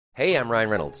Hey, I'm Ryan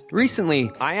Reynolds.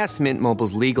 Recently, I asked Mint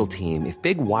Mobile's legal team if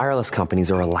big wireless companies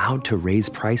are allowed to raise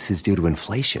prices due to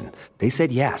inflation. They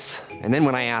said yes. And then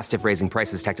when I asked if raising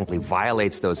prices technically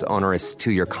violates those onerous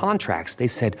two-year contracts, they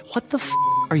said, "What the f***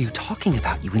 are you talking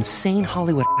about, you insane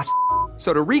Hollywood ass?"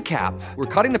 So to recap, we're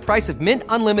cutting the price of Mint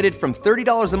Unlimited from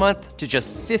 $30 a month to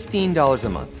just $15 a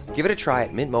month. Give it a try at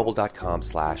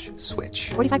mintmobile.com/switch.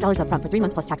 $45 up front for 3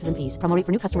 months plus taxes and fees. Promo rate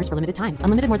for new customers for limited time.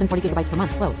 Unlimited more than 40 gigabytes per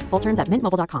month. Slows full terms at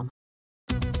mintmobile.com.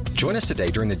 Join us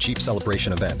today during the Jeep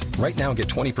Celebration event. Right now, get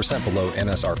 20% below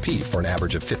MSRP for an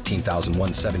average of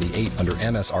 $15,178 under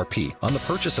MSRP on the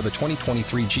purchase of a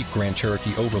 2023 Jeep Grand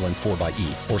Cherokee Overland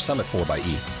 4xE or Summit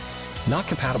 4xE. Not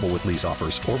compatible with lease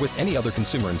offers or with any other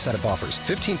consumer incentive offers.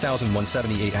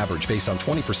 $15,178 average based on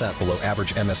 20% below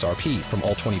average MSRP from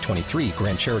all 2023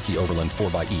 Grand Cherokee Overland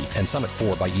 4xE and Summit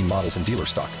 4xE models in dealer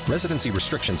stock. Residency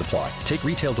restrictions apply. Take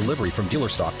retail delivery from dealer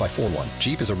stock by 4/1.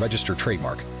 Jeep is a registered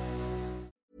trademark.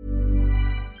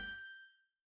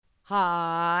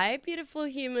 Hi, beautiful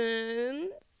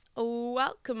humans.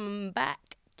 Welcome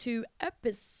back to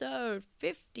episode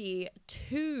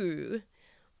 52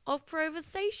 of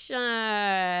Conversation.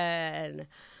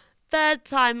 Third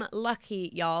time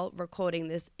lucky, y'all, recording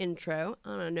this intro. I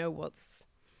don't know what's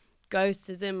ghost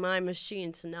is in my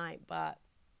machine tonight, but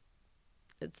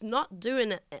it's not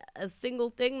doing a single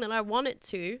thing that I want it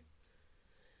to.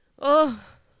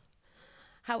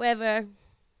 However,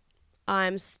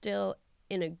 I'm still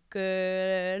in a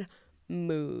good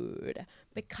mood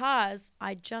because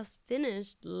I just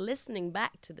finished listening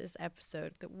back to this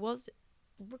episode that was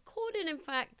recorded, in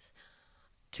fact,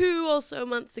 2 or so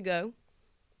months ago.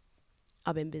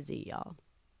 I've been busy, y'all.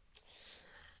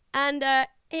 And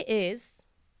it is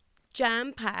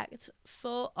jam-packed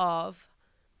full of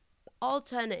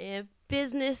alternative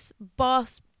business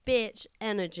boss bitch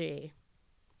energy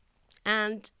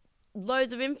and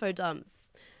loads of info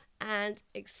dumps and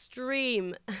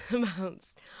extreme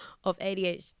amounts of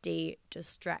ADHD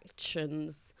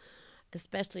distractions,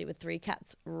 especially with 3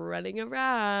 cats running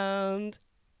around.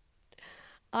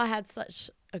 I had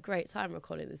such a great time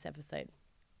recording this episode.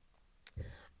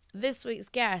 This week's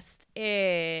guest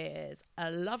is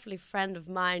a lovely friend of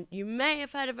mine. You may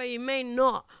have heard of her, you may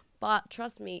not, but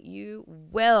trust me, you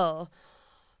will.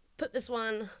 Put this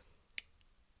one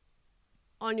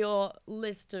on your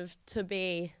list of to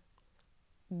be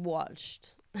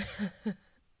watched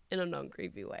in a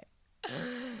non-creepy way.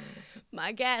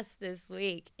 My guest this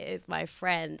week is my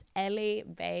friend Elly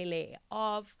Bailey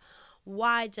of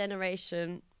Y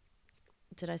Generation.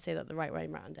 Did I say that the right way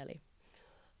around, Elly?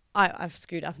 I've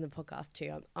screwed up in the podcast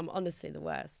too. I'm honestly the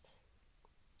worst.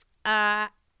 And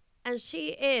she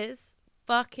is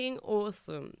fucking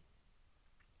awesome.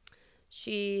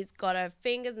 She's got her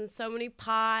fingers in so many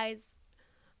pies,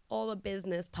 all the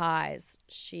business pies.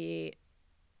 She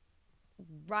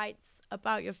writes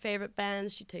about your favorite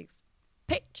bands. She takes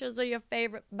pictures of your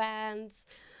favorite bands.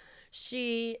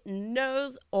 She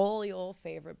knows all your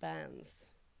favorite bands.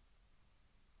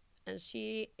 And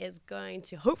she is going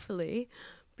to hopefully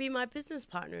be my business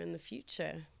partner in the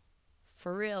future.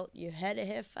 For real, you heard it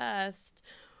here first.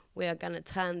 We are going to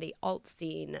turn the alt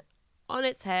scene on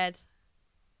its head.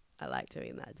 I like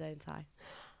doing that, don't I?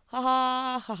 Ha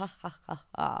ha ha ha ha ha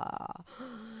ha.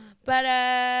 But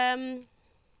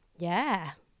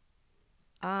yeah,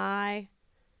 I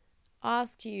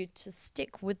ask you to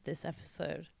stick with this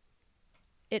episode.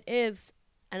 It is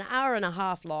an hour and a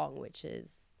half long, which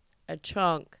is a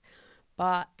chunk,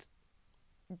 but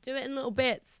do it in little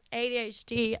bits.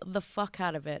 ADHD the fuck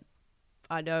out of it.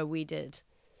 I know we did,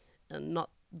 and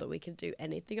not that we can do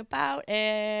anything about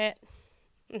it.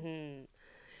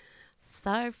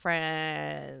 So,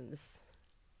 friends,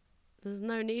 there's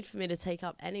no need for me to take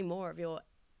up any more of your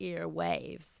ear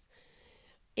waves.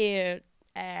 Air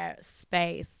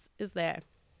space, is there?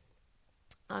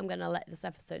 I'm going to let this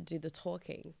episode do the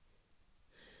talking.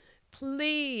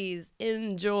 Please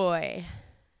enjoy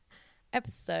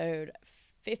episode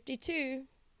 52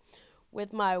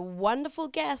 with my wonderful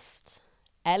guest,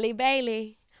 Elly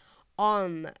Bailey,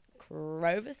 on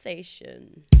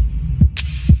Conversation.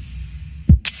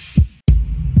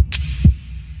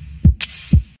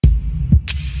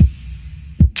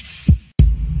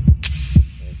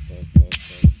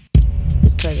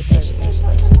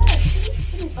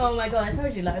 Oh my god, I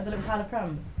told you, like, there's a little pile of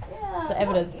crumbs. Yeah. The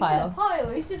evidence pile. The pile.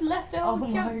 He's just left it Oh on the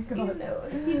my junk. god. You know,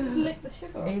 he's just licked the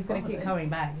sugar. He's going to off keep of coming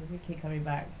back. He's going to keep coming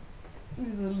back.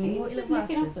 He's a it. little He's just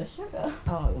licking off the sugar.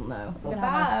 Oh no. The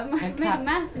bam. Made a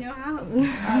mess in your house.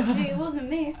 Actually, it wasn't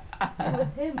me. It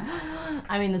was him.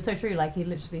 I mean, that's so true. Like, he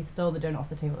literally stole the donut off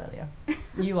the table earlier.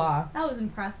 You are. That was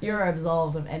impressive. You're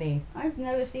absolved of any. I've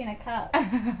never seen a cat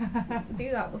do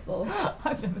that before.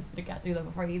 I've never seen a cat do that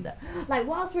before either. Like,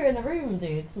 whilst we were in the room,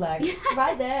 dude. Like,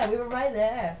 right there. We were right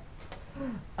there.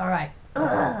 Alright.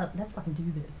 Let's fucking do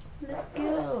this. Let's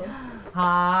go.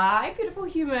 Hi, beautiful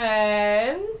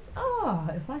humans. Oh,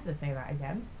 it's nice to say that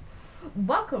again.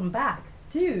 Welcome back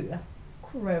to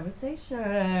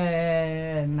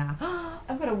Conversation.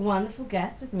 I've got a wonderful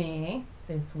guest with me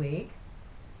this week.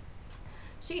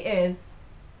 She is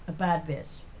a bad bitch.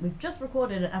 We've just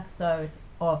recorded an episode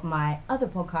of my other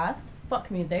podcast,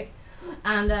 Fuck Music,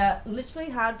 and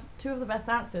literally had 2 of the best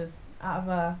answers out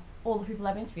of all the people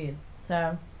I've interviewed.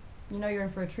 So, you know you're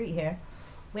in for a treat here.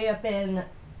 We have been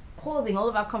pausing all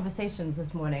of our conversations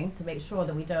this morning to make sure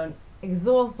that we don't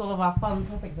exhaust all of our fun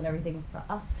topics and everything for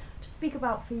us to speak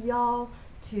about for y'all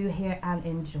to hear and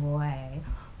enjoy.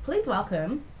 Please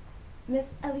welcome Miss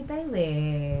Elly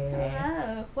Bailey.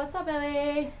 Hello. What's up,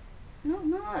 Elly? Not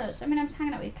much. I mean, I'm just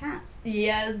hanging out with cats.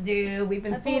 Yes, dude. We've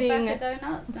been I feeding bought Becca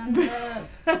donuts and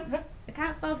the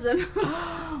cats love them.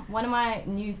 one of my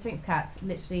new Sphinx cats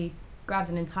literally grabbed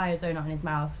an entire donut in his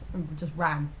mouth and just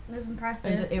ran. It was impressive.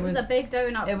 And It was a big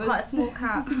donut for quite a small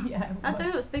cat. Yeah, That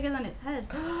donut was bigger than its head.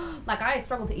 like I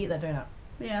struggled to eat that donut.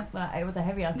 Yeah. Like, it was a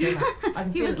heavy ass donut. I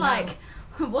can He feel was it now. like,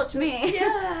 watch me.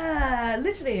 Yeah,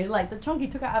 literally, like the chunk he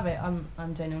took out of it. I'm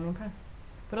genuinely impressed,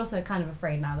 but also kind of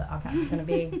afraid now that our cat's gonna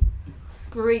be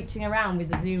screeching around with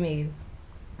the zoomies.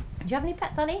 Do you have any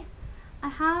pets, Elly? I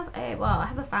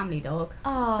have a family dog.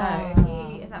 Oh. So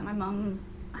he is at my mum's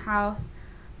house,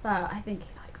 but I think he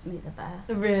likes me the best.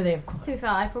 Really, of course. To be fair,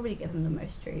 I probably give him the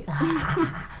most treats.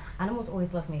 Animals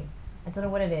always love me. I don't know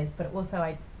what it is, but also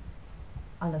I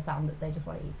understand that they just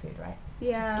want to eat food, right?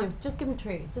 Yeah. Just give them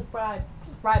treats. Just bribe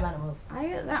animals. I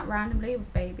get that randomly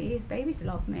with babies. Babies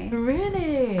love me.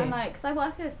 Really? And like, cause I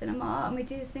work at a cinema and we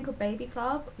do this thing called Baby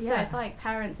Club. So Yeah. it's like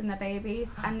parents and their babies,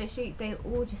 and literally they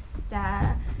all just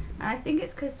stare. And I think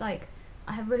it's cause like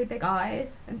I have really big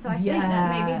eyes, and so I think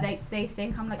that maybe they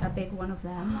think I'm like a big one of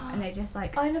them, and they just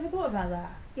like. I never thought about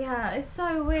that. Yeah, it's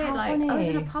so weird. How like I was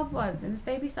in a funny. pub once, and this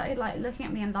baby started like looking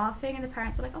at me and laughing, and the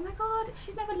parents were like, "Oh my god,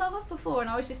 she's never loved before," and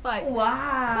I was just like,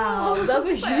 Wow, "Cool." that's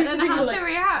what you Like, I don't know how like, to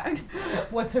react.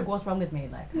 What's wrong with me?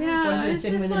 Like, Yeah, what is it's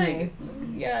this in just within like,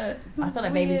 me? yeah. I feel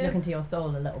like babies weird. look into your soul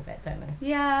a little bit, don't they?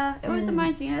 Yeah, it always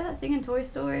reminds me, you know that thing in Toy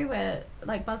Story where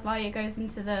like Buzz Lightyear goes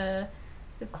into the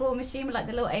claw machine with like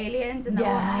the little aliens and they're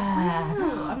all like,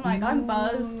 wow. I'm like, I'm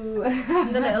Buzz.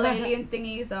 And the little alien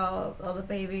thingies are the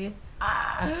babies.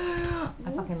 I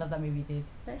fucking love that movie, dude.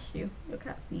 Bless you. Your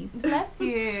cat sneezed. Bless you.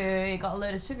 You got a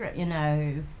load of sugar at your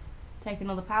nose. Taking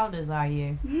all the powders, are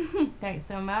you? Thanks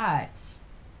so much.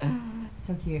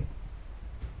 So cute.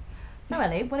 So,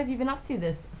 Elly, what have you been up to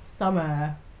this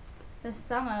summer? This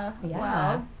summer, Yeah.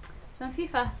 well, done a few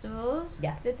festivals.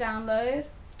 Yes. Did Download,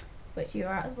 which you were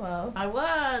at as well. I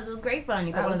was. It was great fun.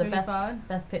 You got That one of was the really fun.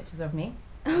 best pictures of me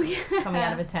Oh yeah. coming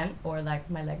out of a tent, or like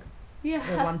my legs,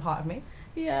 Yeah. or one part of me.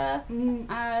 Yeah.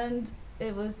 And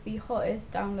it was the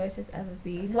hottest Download has ever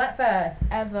been. Sweatfest.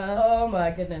 Ever. Oh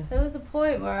my goodness. There was a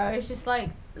point where I was just like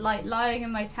lying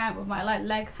in my tent with my like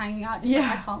legs hanging out, just like,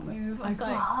 Yeah. I can't move. I I was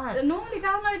like, can't. normally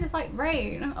Download is like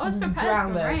rain. I was prepared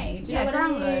Drown for load. rain. Do you know Yeah, what I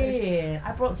Download. mean?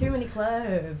 I brought too many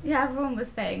clothes. Yeah, everyone was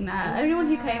saying that. Anyone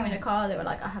who came in a car, they were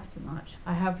like, I have too much.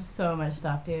 I have so much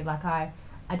stuff, dude. Like I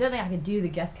don't think I can do the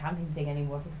guest camping thing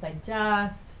anymore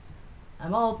because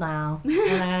I'm old now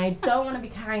and I don't want to be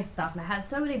carrying stuff. And I had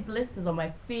so many blisters on my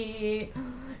feet.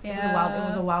 It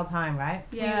was a wild time, right?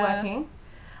 Yeah. Were you working?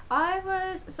 I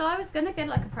was gonna get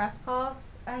like a press pass,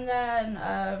 and then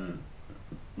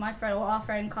our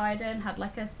friend Kaiden had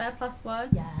like a spare +1.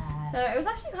 Yeah. So it was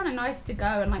actually kind of nice to go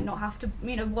and like not have to,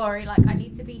 worry like I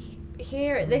need to be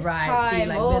here at this time, be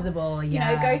like or visible,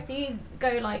 yeah. go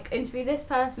like interview this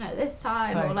person at this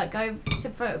time, or Thanks. like go to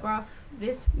photograph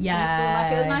this Yeah. people.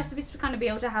 Like it was nice to be kind of be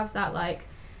able to have that, like,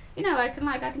 I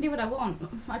can do what I want.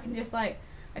 I can just like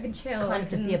I can chill. Kind of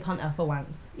just be a punter for once.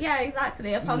 Yeah,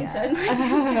 exactly, a punter.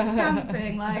 Yeah.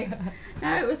 Camping, like,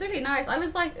 no, it was really nice. I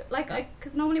was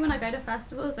because normally when I go to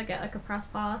festivals, I get like a press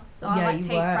pass, so I Yeah, like you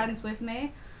take work. friends with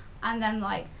me, and then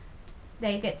like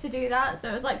they get to do that. So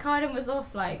it was like Kaiden was off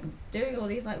like doing all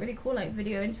these like really cool like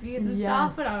video interviews and Yes.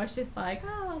 stuff, and I was just like,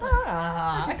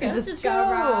 I can let's just go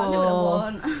around, do what I chill.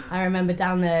 want. I remember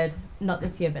down there, not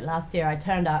this year but last year, I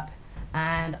turned up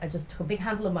and I just took a big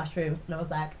handful of mushrooms and I was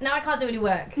like, no, I can't do any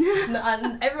work.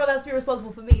 And everyone has to be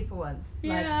responsible for me for once.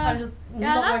 Like, Yeah. I'm just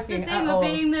Yeah, not that's working the at thing all. of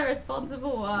being the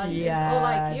responsible one. Yeah, Or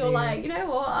like you're dude. like, you know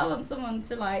what? I want someone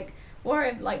to like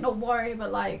worry, like not worry,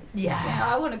 but like Yeah. you know,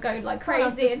 I want to go like Someone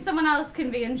else crazy, just- and someone else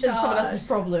can be in charge. It's someone else's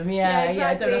problem. Yeah, exactly.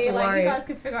 I don't have to like, worry. You guys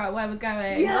can figure out where we're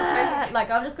going. Yeah, like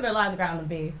I'm just gonna lie on the ground and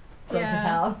be drunk as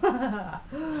hell.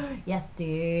 Yes,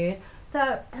 dude.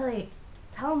 So, Elly,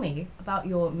 tell me about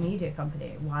your media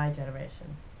company, Y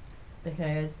Generation,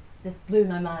 because this blew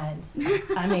my mind.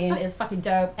 I mean, it's fucking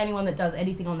dope. Anyone that does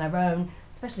anything on their own,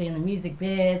 especially in the music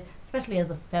biz, especially as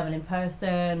a feminine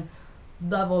person,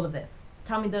 love all of this.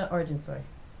 Tell me the origin story.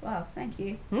 Well, thank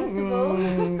you. First of all,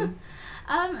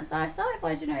 so I started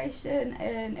Y Generation,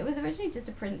 and it was originally just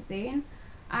a print zine,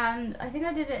 and I think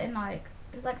I did it in like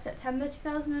it was like September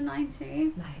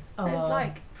 2019. Nice. So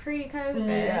like pre-COVID.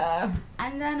 Yeah.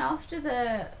 And then after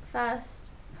the first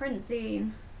print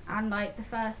zine and like the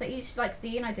first, so each like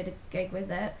zine I did a gig with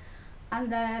it,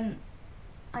 and then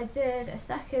I did a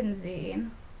second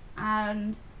zine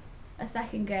and a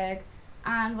second gig,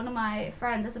 and one of my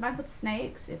friends, there's a band called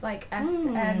Snakes, it's like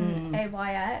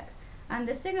SNAYX, and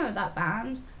the singer of that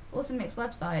band also makes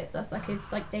websites, that's like his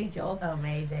like day job.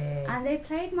 Amazing. And they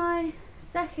played my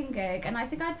second gig, and I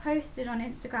think I'd posted on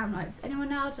Instagram like, does anyone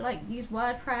know how to like use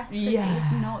WordPress? Yeah.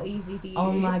 It's not easy to use.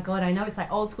 Oh my god, I know, it's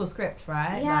like old school script,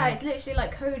 right? Yeah, like, it's literally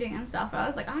like coding and stuff, and I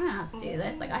was like, I don't know how to do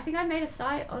this. Like, I think I made a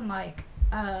site on like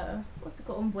what's it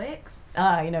called, on Wix, you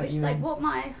know which what you is like mean. what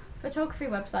my photography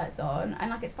website's on, and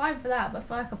like it's fine for that, but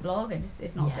for like a blog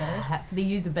it's not good. For the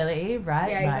usability, right?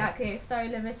 Yeah, Like, exactly. It's so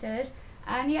limited.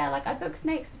 And yeah, like I booked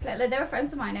Snakes to play. Like, they were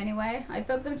friends of mine anyway. I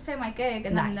booked them to play my gig,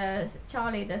 and then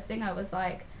Charlie, the singer, was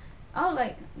like, "Oh,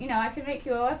 like you know, I can make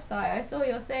you a website. I saw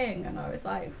your thing," and I was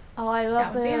like, oh, I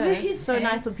love That would be it. It's so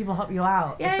amazing. nice when people help you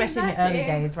out, Yeah, especially in the early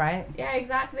exactly. days, right? "Yeah,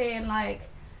 exactly." And like,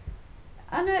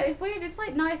 I don't know, it's weird. It's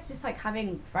like nice, just like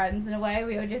having friends in a way.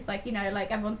 We were just like, you know,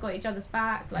 like everyone's got each other's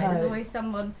back. Like there's Totes. always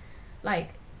someone, like,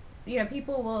 you know,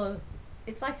 people will.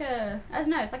 It's like I don't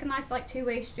know. It's like a nice like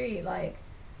two-way street. Like,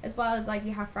 as well as like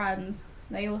you have friends,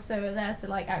 they also are there to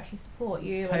like actually support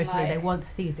you. Totally, And, like, they want to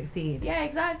see you succeed. Yeah,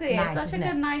 exactly. Nice, It's such a isn't good,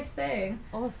 it? nice thing.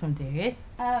 Awesome, dude.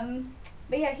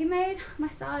 But yeah, he made my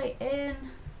site in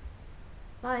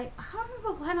like I can't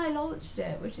remember when I launched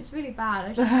it, which is really bad.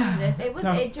 I should remember this. It was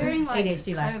during like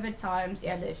ADHD life. COVID times.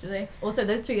 Yeah, literally. Also,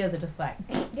 those 2 years are just like,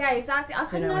 Yeah, exactly. I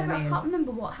Do you know what I mean? can't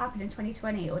remember what happened in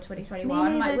 2020 or Me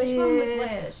 2021. Like, neither, which one was dude.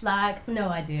 which? like, no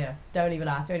idea. Don't even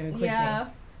ask, don't even quiz Yeah.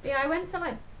 me. But yeah, I went to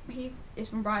like he is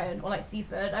from Brighton or like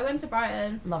Seaford. I went to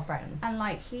Brighton, Love Brighton. and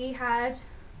like he'd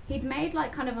made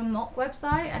like kind of a mock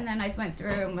website, and then I just went through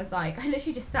and was like, I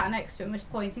literally just sat next to him, was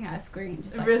pointing at a screen,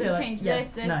 just like, Really, "You like, change yes,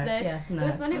 this, no, this. yes, no.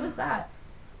 It was when it was that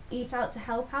eat out to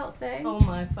help out thing. Oh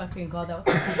my fucking god, that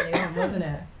was completely on, wasn't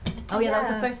it? Oh yeah, that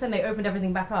was Yeah. the first time they opened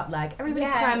everything back up. Like, everybody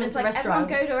yeah, cram it was into like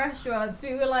restaurants everyone go to restaurants.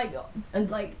 We were like, and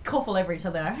like, cough all over each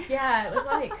other. yeah, it was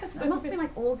like it must have been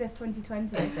like August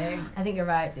 2020, I think. I think you're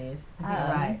right, dude. I think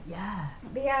you're right. Yeah.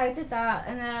 But yeah, I did that,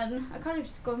 and then I kind of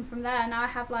just gone from there. Now I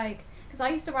have like, because I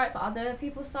used to write for other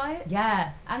people's sites,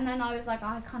 Yes. and then I was like,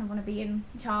 I kind of want to be in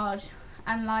charge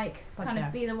and like Fuck kind yeah.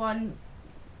 of be the one,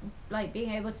 like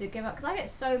being able to give up, because I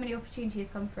get so many opportunities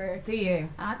come through, Do you? and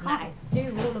I can't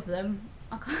do all of them.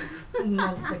 I can't.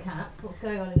 Monster cats. What's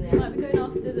going on in there? Might be going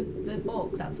after the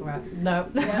box. That's right. No.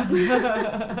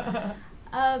 Yeah.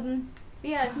 But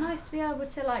yeah, it's nice to be able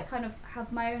to like kind of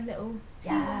have my own little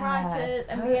team of Yes, writers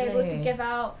and be able to totally. give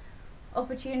out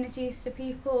opportunities to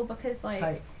people, because like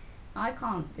Totes. I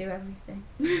can't do everything.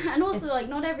 And also like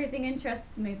not everything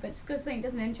interests me, but just because something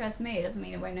doesn't interest me, it doesn't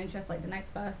mean it won't interest like the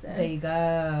next person. There you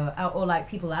go. Or like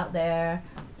people out there.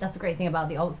 That's the great thing about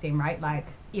the alt scene, right? Like,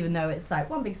 even though it's like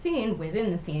one big scene,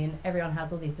 within the scene, everyone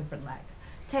has all these different like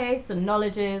tastes and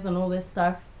knowledges and all this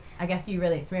stuff. I guess you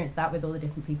really experienced that with all the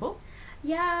different people.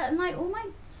 Yeah, and like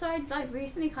so I like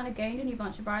recently kind of gained a new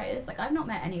bunch of writers. Like I've not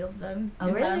met any of them Oh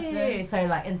in really? person. So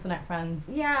like internet friends.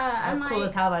 Yeah, and That's cool like,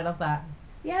 as hell. I love that.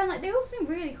 yeah, and like they all seem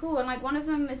really cool, and like one of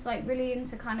them is like really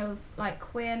into kind of like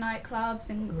queer nightclubs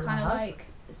and kind of Love. like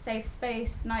safe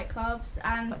space nightclubs,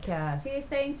 and Fuck yes. he was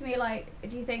saying to me like,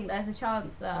 do you think there's a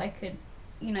chance that I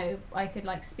could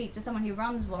like speak to someone who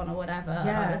runs one or whatever? And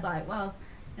Yeah. I was like, well,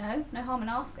 no harm in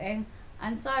asking.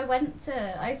 And so I went to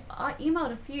I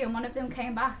emailed a few, and one of them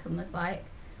came back and was like,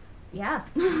 yeah,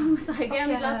 was like, yeah,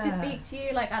 we'd love to yeah. speak to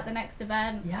you like at the next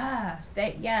event. Yeah.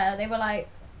 They were like,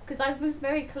 because I was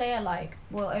very clear, like,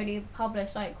 we'll only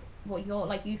publish like what you're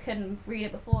like, you can read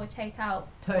it before, take out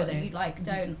what Totally. you like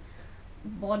don't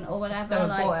want or whatever. So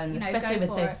like, important, especially go with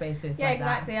for safe it. spaces. Yeah, like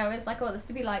exactly. I was like, I want this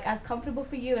to be like as comfortable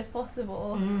for you as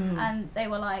possible. Mm. And they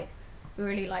were like, we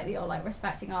really like that you're like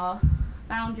respecting our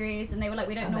boundaries, and they were like,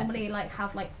 we don't I bet. normally like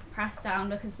have like press down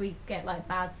because we get like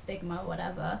bad stigma or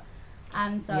whatever.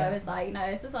 And so Yeah. I was like,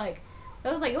 no, this is like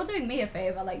I was like, you're doing me a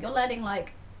favour. Like, you're letting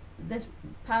like this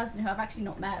person who I've actually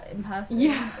not met in person,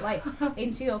 like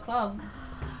into your club.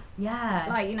 Yeah.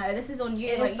 Like, you know, this is on you.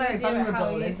 It's like, very you do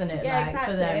vulnerable, isn't it? Yeah, like,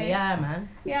 exactly. For them. Yeah, man.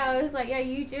 Yeah, I was like, yeah,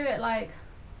 you do it like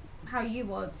how you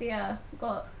want. So yeah,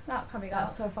 got that coming up.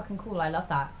 That's so fucking cool. I love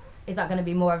that. Is that going to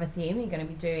be more of a theme? Are you going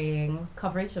to be doing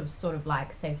coverage of sort of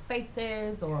like safe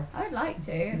spaces or? I would like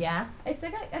to. Yeah. It's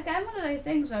again one of those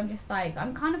things where I'm just like,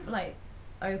 I'm kind of like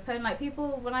open. Like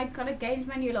people, when I kind of gained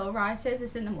my new little writers, I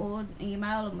sent them all an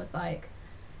email and was like,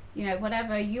 you know,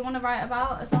 whatever you want to write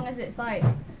about, as long as it's like,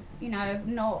 you know,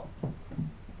 not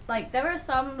like, there are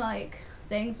some like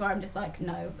things where I'm just like,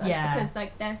 no. Like, because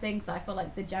like there are things I feel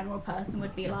like the general person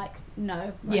would be like,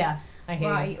 no. Like, yeah. I hear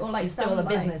right, you. or like you're still a like,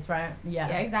 business, right? Yeah.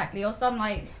 Yeah, exactly. Or some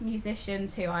like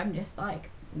musicians who I'm just like,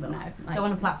 no, like, don't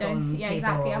want to platform. Yeah,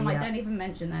 exactly. I'm like, yeah. don't even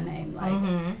mention their name.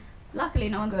 Like, luckily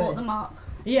no one's brought them up.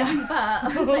 Yeah.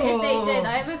 But like, if they did,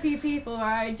 I have a few people where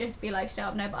I'd just be like, shut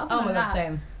up, no. But other than that,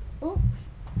 same. Oh,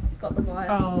 got the wire.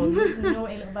 Oh, you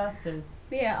naughty little bastards.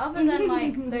 But yeah, other than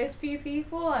like those few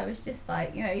people, I was just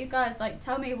like, you know, you guys like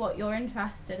tell me what you're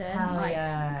interested in, like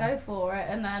go for it,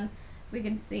 and then we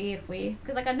can see if we,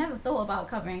 because like I never thought about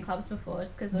covering clubs before,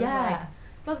 just because like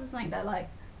clubs is something that like,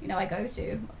 you know, I go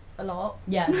to a lot.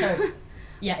 Yeah, totes.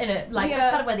 Yeah, in it, like Yeah.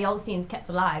 that's kind of where the old scene's kept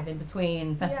alive in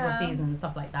between festival Yeah. season and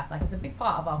stuff like that. Like it's a big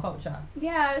part of our culture.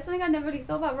 Yeah, it's something I never really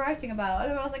thought about writing about,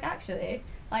 and I was like, actually,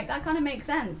 like that kind of makes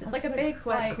sense. It's That's like a really big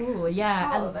quite like cool. Yeah,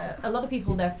 part and of it. a lot of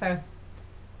people, their first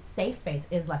safe space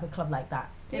is like a club like that,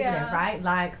 isn't Yeah. it? Right?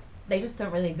 Like they just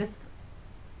don't really exist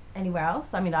anywhere else.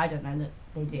 I mean, I don't know that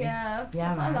they do. Yeah, Yeah,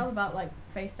 that's what I man. love about like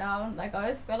Face Down. Like I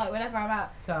always feel like whenever I'm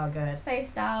at So good.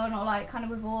 Face Down or like kind of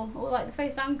with all like the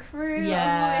Face Down crew, Yeah.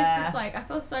 I'm always just like, I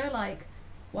feel so like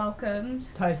welcomed.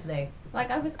 Totally. Like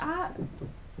I was at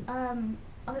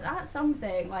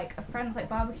something, like a friend's like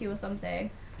barbecue or something.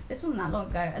 This wasn't that long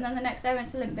ago. And then the next day I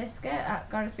went to Limp Bizkit at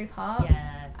Gardensbury Park.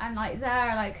 Yeah. And like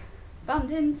there, like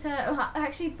bumped into. I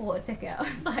actually bought a ticket.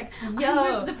 I was like, Yo,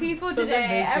 I'm with the people the Limp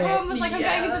today. Bizkit. Everyone was like, I'm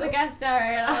going into Yeah. the guest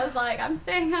area, and I was like, I'm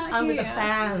staying out I'm here. with the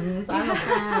fans. I'm a Yeah.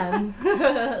 fan.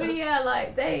 But yeah,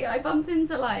 like I bumped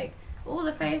into like all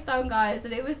the Face Down guys,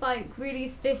 and it was like really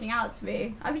sticking out to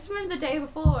me. I just remember the day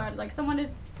before, like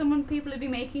people had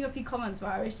been making a few comments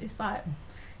where I was just like,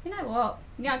 you know what?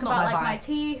 Yeah, It's about not my like my vibe.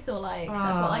 teeth, or like I've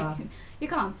got like, you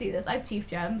can't see this, I have teeth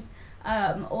gems,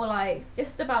 or like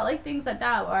just about like things like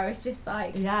that where I was just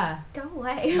like, Yeah. go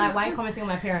away. Like, why are you commenting on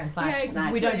my appearance? Like, Yeah,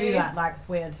 exactly. we don't do that. Like, it's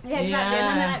weird. Yeah, exactly. And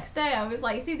then the next day I was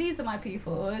like, see, these are my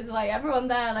people. It was like everyone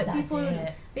there, like That's people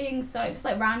it. being so, just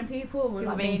like random people were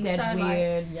People like being dead so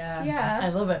weird. like, Yeah. Yeah. I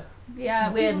love it.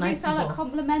 yeah, Weird, people nice being so like people.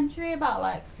 complimentary about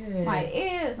like Good. my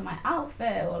ears and my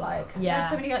outfit, or like I Yeah.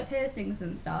 have so many like piercings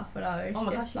and stuff, but I was Oh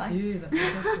my just gosh, like, you do.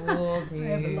 That's so cool, dude. I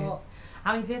have a lot.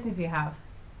 How many piercings do you have?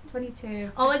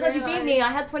 22. Oh my I god, you beat realised- me.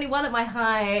 I had 21 at my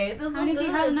height. That's How so many do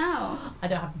you have good. now? I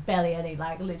don't have barely any.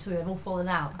 Like, literally, they've all fallen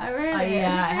out. I really,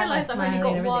 yeah, I I had, just like, realised I've only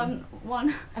smiley and got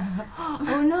one.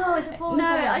 Oh no, it's a fallen No,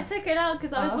 out. I took it out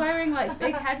because I was Oh. wearing like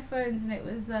big headphones, and it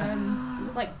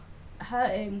was like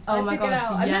hurting. So Oh I my took it gosh,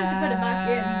 out. I meant to put it back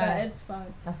in, yes. but it's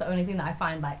fine. That's the only thing that I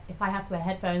find, like, if I have to wear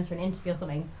headphones for an interview or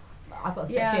something, I've got to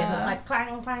stretch Yeah. ears, and it's like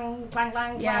clang, clang, clang,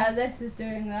 clang, Yeah, clang. this is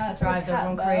doing that. It drives Cat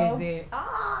everyone bell. crazy.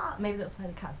 Ah, maybe that's why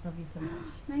the cats love you so much.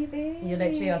 Maybe. You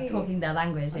literally are talking their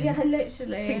language and Yeah,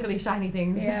 literally. tinkly shiny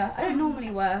things. Yeah, I don't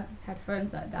normally wear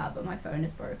headphones like that, but my phone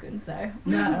is broken, so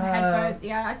No. headphones.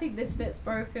 Yeah, I think this bit's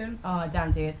broken, Oh,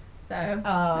 damn, dude. so.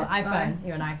 Oh, that's iPhone. fine.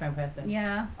 You're an iPhone person.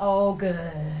 Yeah, Oh, good.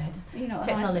 you know what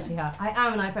Technology hub. I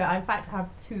am an iPhone. I, in fact, have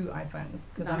 2 iPhones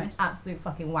because I'm an Nice. absolute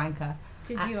fucking wanker.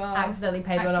 because you are Accidentally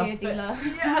paid one off. actually a dealer.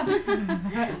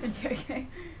 Yeah. I'm joking.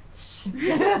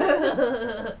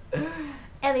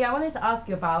 Ellie, I wanted to ask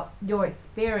you about your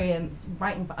experience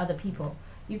writing for other people.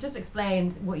 You've just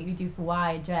explained what you do for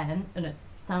Jen, and it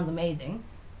sounds amazing.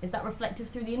 Is that reflective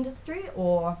through the industry,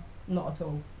 or not at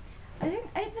all? I think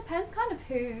it depends kind of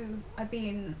who I've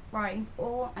been writing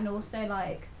for, and also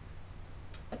like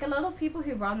a lot of people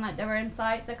who run like their own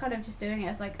sites, they're kind of just doing it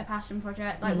as like a passion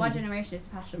project. Like Y Generation is a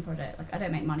passion project. Like I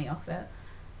don't make money off it,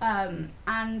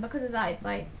 and because of that, it's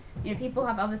like, you know, people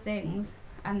have other things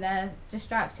and they're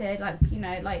distracted. Like, you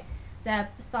know, like their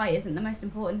site isn't the most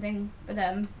important thing for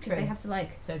them because they True. have to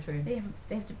like So true. they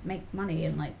have to make money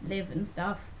and like live and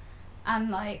stuff.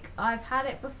 And like I've had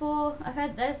it before.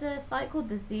 There's a site called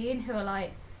The Zine who are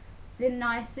like the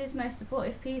nicest, most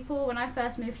supportive people. When I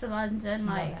first moved to London,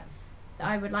 like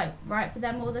I would like write for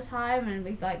them all the time, and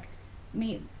we'd like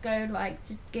go like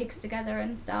to gigs together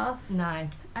and stuff. Nice.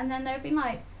 And then there'd been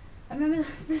like, I remember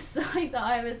there was this site that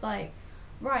I was like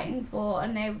writing for,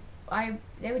 and they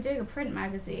they were doing a print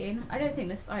magazine. I don't think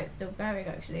this site's still going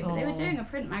actually, but they were doing a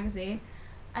print magazine,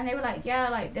 and they were like, yeah,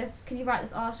 like this, can you write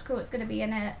this article? It's gonna be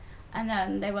in it. And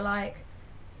then they were like,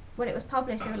 when it was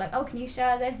published, they were like, oh, can you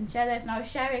share this and share this? And I was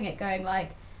sharing it, going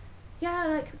like, yeah,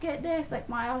 like, get this, like,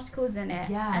 my article's in it.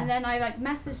 Yeah. And then I, like,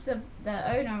 messaged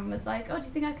the owner and was like, oh, do you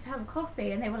think I could have a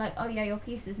copy? And they were like, oh, yeah, your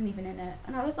piece isn't even in it.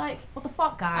 And I was like, what the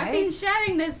fuck, guys? I've been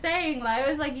sharing this saying, like, I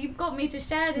was like, you've got me to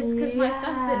share this because my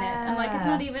stuff's in it. And, like, it's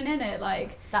not even in it.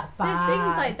 Like, that's bad. There's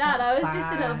things like that. That's I was bad.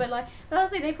 just a little bit like, but I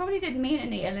was like, they probably didn't mean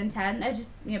any ill intent. They're just,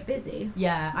 you know, busy.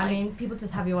 Yeah, like, I mean, people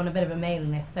just have you on a bit of a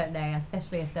mailing list, don't they?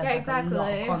 Especially if there's like a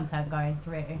lot of content going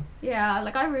through. Yeah,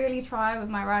 like, I really try with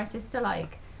my writers to,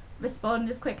 like, respond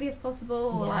as quickly as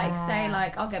possible, or like say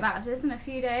like I'll get back to this in a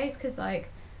few days, because like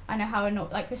I know how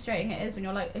like frustrating it is when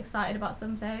you're like excited about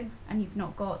something and you've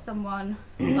not got someone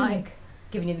like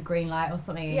giving you the green light or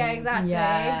something. Yeah, exactly.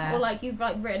 Yeah. Or like you've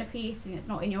like written a piece and it's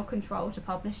not in your control to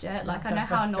publish it. Like, That's I so know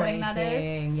how annoying that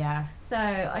is. Yeah. So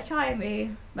I try and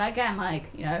be, but again, like,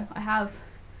 you know, I have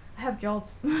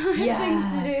jobs, I have Yeah.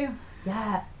 things to do.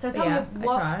 Yeah. So tell Yeah, me,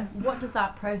 what does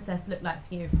that process look like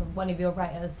for you, from one of your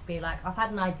writers to be like, I've had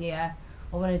an idea,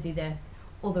 I want to do this,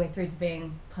 all the way through to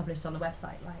being published on the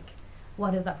website? Like,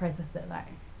 what does that process look like?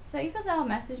 So either they'll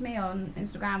message me on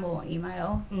Instagram or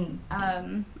email. I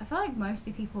feel like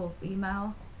mostly people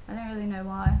email. I don't really know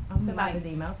why. I'm so bad with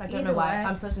emails. I don't know why.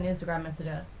 I'm such an Instagram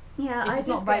messenger. Yeah, if it's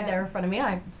not right there in front of me,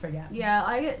 I forget. Yeah,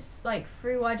 I get like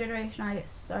through Y Generation, I get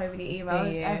so many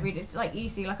emails every day. Like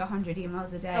easily like 100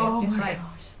 emails a day. Oh just my like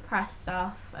gosh. press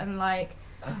stuff and like.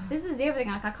 This is the other thing.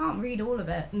 Like, I can't read all of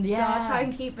it. Yeah. So I try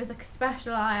and keep a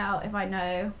special eye out if I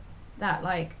know that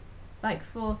like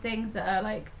for things that are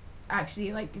like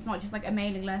actually like it's not just like a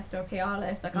mailing list or a PR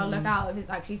list. Like I'll look out if it's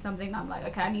actually something that I'm like,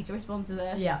 okay, I need to respond to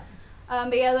this. Yeah.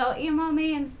 But yeah, they'll email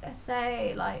me and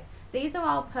say like. So either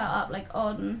I'll put up like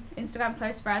on Instagram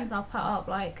close friends, I'll put up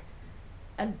like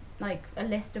a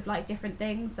list of like different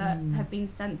things that have been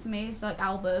sent to me, so like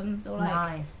albums or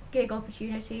like gig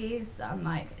opportunities. I'm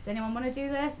like, does anyone want to do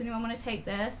this? Anyone want to take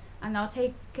this? And they'll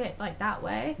take it like that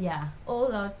way. Yeah.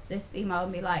 Or they'll just email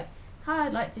me like, hi,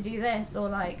 I'd like to do this, or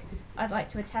like I'd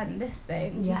like to attend this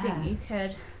thing. Do you think you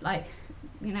could like,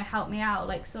 you know, help me out,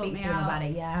 like sort Speak me to them out about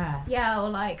it, yeah. Yeah, or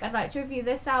like I'd like to review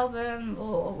this album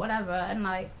or whatever, and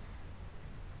like.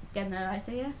 And then I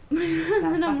say yes.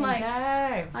 And I'm like,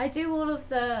 dope. I do all of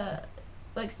the,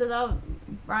 like, so they'll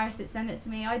write it, send it to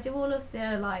me. I do all of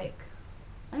the, like,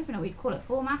 I don't even know what you'd call it,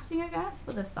 formatting, I guess,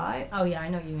 for the site. Oh yeah, I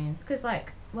know what you mean. Because,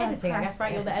 like, Editing, WordPress I guess,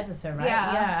 right? You're the editor, right?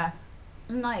 Yeah.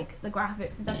 And, like, the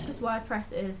graphics and stuff, because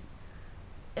WordPress is,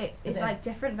 it's like,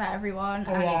 different for everyone,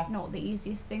 and it's not the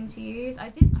easiest thing to use. I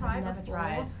did try I've never before.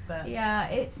 tried, but... Yeah,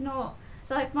 it's not,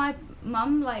 so, like, my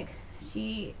mum, like,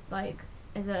 she, like,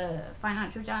 is a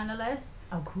financial journalist.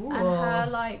 Oh, cool. And her,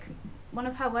 like, one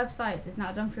of her websites is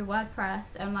now done through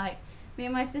WordPress, and like me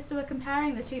and my sister were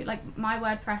comparing the two, like my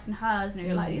WordPress and hers, and we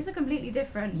were like, these are completely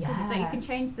different, because it's like you can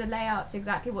change the layout to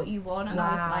exactly what you want, and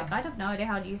I was like, I have no idea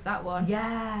how to use that one.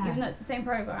 Yeah. Even though it's the same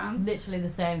program. Literally the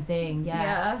same thing,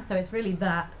 yeah. So it's really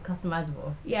that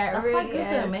customizable. Yeah, that's it really quite good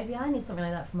is. though. Maybe I need something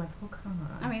like that for my podcast.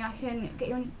 I mean, I can get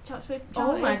you in touch with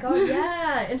Charlie. Oh my god,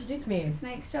 yeah. Introduce me.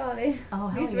 Snakes Charlie. Oh,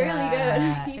 hell he's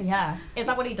yeah. really good. Yeah. Is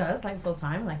that what he does, like full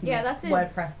time? Like he makes that's his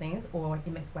WordPress things, or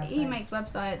he makes websites? He makes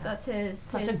websites. That's his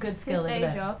such a good skill, his isn't day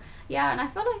it? job. Yeah, and I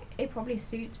feel like it probably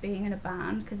suits being in a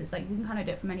band, because it's like you can kind of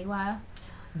do it from anywhere.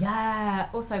 Yeah.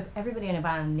 Also, everybody in a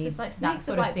band needs It's like that Snakes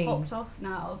sort have of like thing. popped off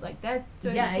now. Like they're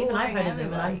doing Even I've heard of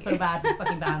them, and I'm so bad with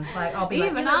fucking bands. Like I'll be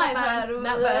like, even I've heard of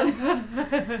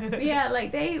them. them. Yeah,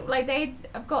 like they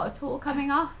have got a tour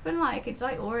coming up, and like it's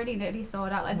like already nearly sold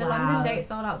out. Like the London date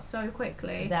sold out so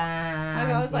quickly. Damn.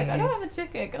 Like, I was like, I don't have a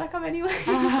ticket. Can I come anyway?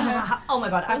 Oh my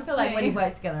god, I We'll feel like when see. we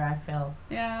work together, I feel.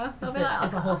 Yeah, I'll It's be a- like,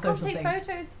 it's a whole I'll come social take thing.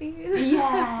 photos for you.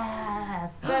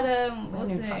 Yes. But we we'll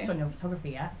haven't even see. touched on your photography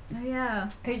yet. Oh, yeah.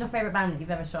 Who's your favourite band that you've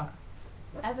ever shot?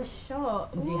 Ever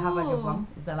shot? Do you have a good Ooh. one?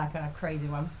 Is there like a crazy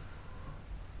one?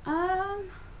 I'm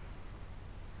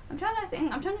trying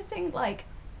to think like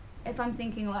if I'm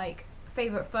thinking like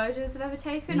favorite photos I've ever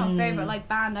taken or favorite like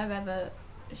band I've ever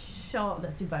shot.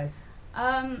 Let's do both.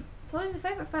 Probably the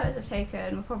favorite photos I've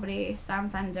taken were probably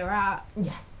Sam Fender at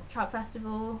Yes. Truck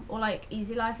Festival, or like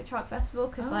Easy Life at Truck Festival,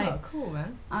 because like cool,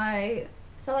 man. I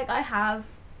have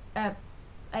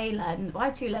a lens. Well, I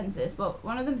have two lenses, but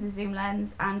one of them's a zoom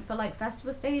lens, and for like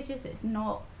festival stages it's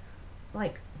not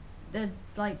like the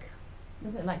like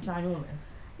Isn't it like ginormous?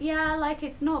 yeah, like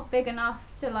it's not big enough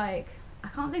to like, I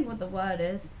can't think what the word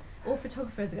is. All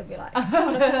photographers are gonna be like, she's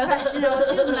not a professional,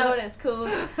 she doesn't know what it's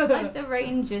called. Like the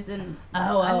range isn't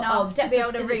enough to be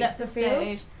able to reach the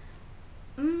stage.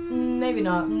 Maybe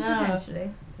not. No.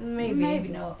 Potentially. Maybe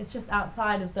not. It's just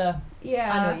outside of the.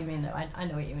 Yeah. I know what you mean, though. I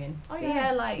know what you mean. Oh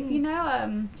Yeah, like you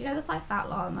know, do you know the site Fat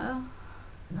Llama?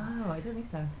 No, I don't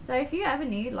think so. So if you ever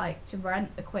need like to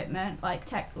rent equipment, like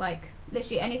tech, like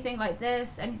literally anything like this,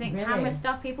 anything Really? camera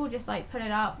stuff, people just like put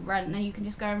it up, rent, and then you can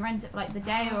just go and rent it for like the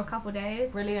day or a couple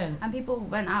days. Brilliant. And people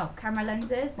rent out camera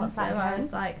lenses. What's and so that I again?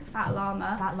 was like Fat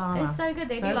Llama. Fat Llama. It's so good.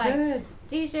 They So do like good.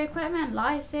 DJ equipment,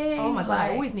 lighting. Oh my god, like,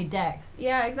 I always need decks.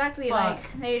 Yeah, exactly. Fuck.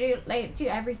 Like they do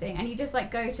everything, and you just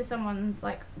like go to someone's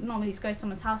like normally you just go to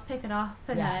someone's house, pick it up,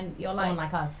 and then you're Someone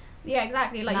like us. yeah,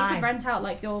 exactly. Like you Nice. can rent out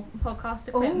like your podcast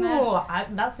equipment. Oh,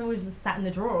 that's always just sat in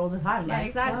the drawer all the time. Yeah, like,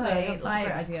 exactly, Oh, that's such like- a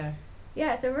great idea.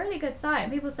 Yeah, it's a really good site,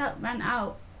 and people rent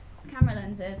out camera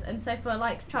lenses. And so for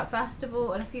like Truck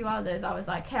Festival and a few others, I was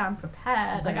like, hey, I'm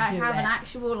prepared. Like I do have an it.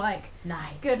 actual like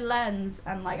Nice. good lens,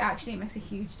 and like actually it makes a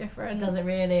huge difference. Does it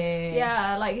really?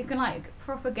 Yeah, like you can like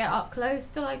proper get up close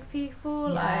to like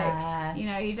people. Yeah. Like you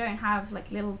know, you don't have like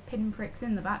little pinpricks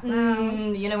in the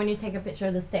background. You know when you take a picture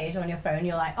of the stage on your phone,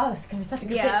 you're like, oh, it's gonna be such a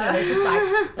good Yeah. picture. It's just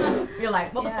like, you're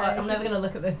like, what the Yeah, fuck? it's I'm never just- gonna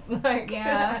look at this. Like,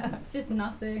 Yeah, it's just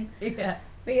nothing. yeah.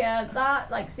 But yeah, that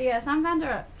like so yeah, Sam Vander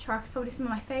at Truck is probably some of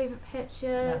my favourite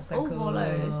pictures. That's so All cool.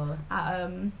 Wallows at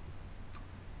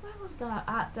where was that?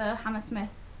 At the Hammersmith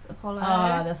Apollo.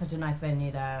 Oh, that's such a nice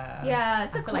venue there. Yeah,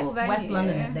 it's a I feel cool like venue. West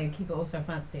London, they keep it all so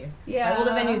fancy. Yeah. Like, all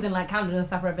the venues in like Camden and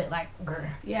stuff are a bit like, grr.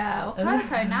 Yeah, well,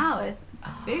 Coco now is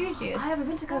bougie. I haven't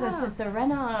been to Coco since the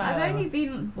Renner. I've only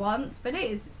been once, but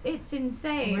it's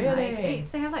insane. Really?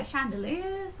 Like, they have like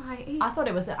chandeliers. Like I thought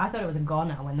it was a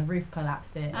goner when the roof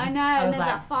collapsed in. I know, I and was then like,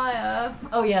 that fire.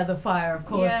 oh yeah, the fire, of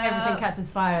course. Yeah. Everything catches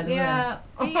fire, doesn't Yeah, it?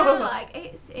 but yeah, like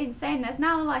it's insane. There's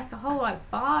now like a whole like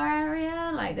bar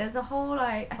area. Like there's a whole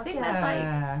like I Fuck think yeah.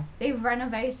 there's like they've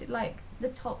renovated like the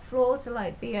top floor to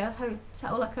like be a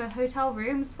hotel, like a hotel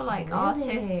rooms for like Really?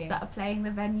 artists that are playing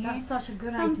the venue. That's such a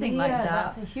good Something idea. like that.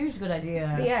 That's a huge good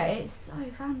idea. But yeah, it's so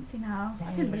fancy now.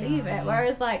 I couldn't believe it. Damn.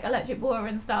 Whereas like Electric Ballroom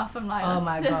and stuff, I'm like, Oh that's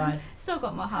my God. still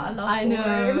got my heart. I love I know.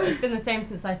 ballroom. It's been the same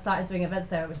since I started doing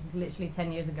events there, which is literally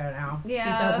 10 years ago now.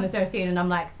 Yeah. 2013, and I'm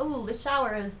like, oh, the shower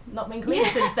has not been cleaned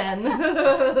Yeah. since then.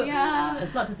 Yeah.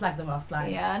 It's not to slag them off,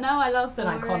 like, Yeah, no, I love it's an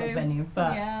ballroom. iconic venue,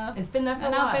 but yeah. it's been there for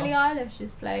And a now while. Billie Eilish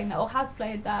is playing that, or has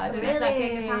played that. I don't know if that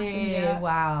gig has happened yet.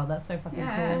 Wow, that's so fucking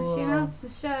Yeah, cool. she announced the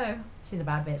show. She's a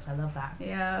bad bitch, I love that.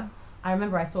 Yeah. I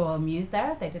remember I saw Muse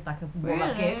there. They did like a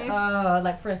warm-up gig. Really?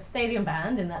 Like for a stadium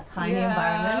band in that tiny Yeah.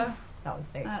 environment. That was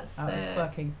sick. That's that sick. was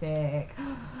fucking sick.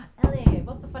 Ellie,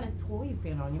 what's the funnest tour you've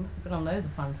been on? You must have been on loads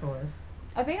of fun tours.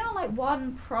 I've been on like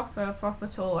one proper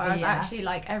tour where I was Yeah. actually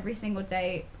like every single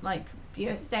day, like, you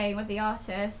know, staying with the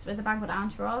artist with a band called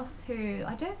Antros, who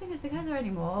I don't think is together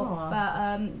anymore. Aw.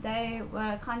 But they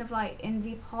were kind of like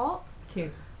indie pop.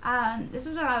 Cute. And this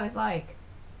was when I was like,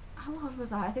 how old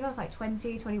was I? I think I was like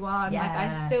 20, 21. Like I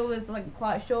Yes. still was like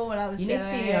quite sure what I was You doing.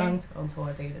 need to be young on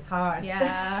tour, dude. It's hard.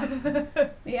 Yeah.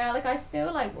 Yeah, like I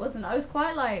still like wasn't. I was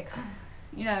quite like,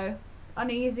 you know,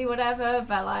 uneasy, whatever.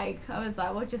 But like I was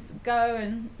like, we'll just go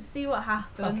and see what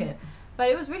happens. Fuck it. But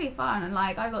it was really fun, and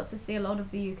like I got to see a lot of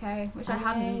the UK, which I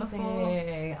hadn't before.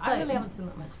 Amazing. I like- really haven't seen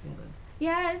that much of England.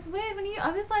 Yeah, it's weird when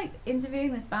I was like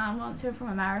interviewing this band once who are from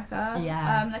America.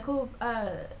 Yeah. They're called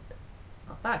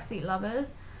Backseat Lovers.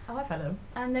 Oh, I've heard them.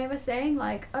 And they were saying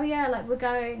like, oh yeah, like we're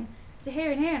going to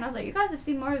here and here, and I was like, you guys have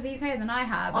seen more of the UK than I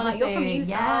have. And, like, you're from Honestly,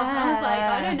 Utah. And I was like, I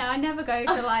yeah. don't know, I never go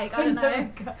to like, I don't know,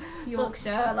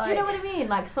 Yorkshire. Like, Do you know what I mean?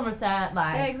 Like Somerset,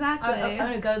 like. Yeah, exactly. I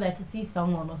want to go there to see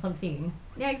someone or something.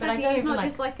 yeah, But I exactly. don't It's even not like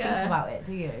just like think a about it,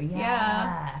 do you?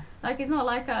 Yeah. Like it's not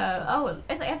like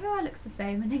it's like everywhere looks the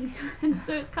same in England,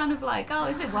 so it's kind of like, oh,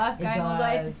 is it worth It going all the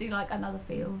way to does. see like another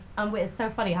field? And it's so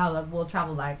funny how like, we'll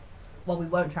travel like, well, we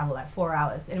won't travel like 4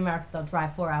 hours. In America, they'll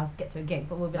drive 4 hours to get to a gig,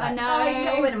 but we'll be I like, know. oh, we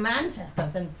can go into Manchester,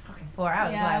 then fucking 4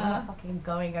 hours. Like, I'm Yeah. not fucking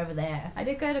going over there. I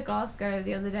did go to Glasgow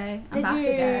the other day and Did back you?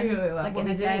 again, like What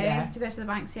in a did you do day, there? to go to the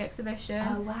Banksy exhibition.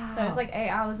 Oh, wow. So it's like 8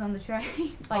 hours on the train,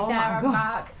 like Oh there my and God.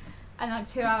 back, and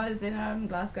like 2 hours in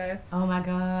Glasgow. Oh my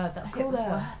god, that's Like, cool it was though.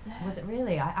 worth it. Was it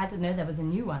really? I didn't know there was a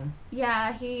new one.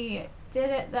 Yeah, he did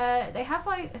it there. They have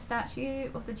like a statue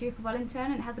of the Duke of Wellington,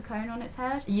 and it has a cone on its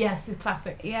head. Yes, it's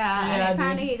classic. Yeah, Yeah, and dude.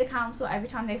 apparently the council, every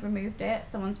time they've removed it,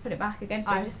 someone's put it back again,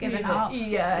 so they've just given up.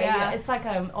 Yeah, Yeah. It's like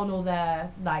on all their,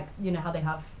 like, you know how they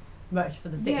have merch for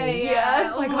the city. Yeah,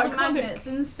 it's all like the iconic. magnets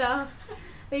and stuff.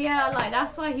 But yeah, like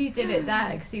that's why he did it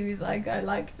there, because he was like, I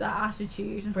liked that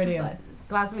attitude. And Brilliant. I was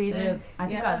like, Glaswegian. sick. I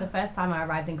think Yeah. the first time I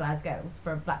arrived in Glasgow was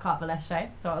for a Black Heart Burlesque show.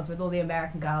 So I was with all the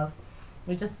American girls.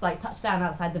 We just like touched down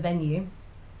outside the venue,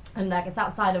 and like it's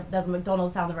outside of, there's a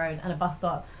McDonald's down the road and a bus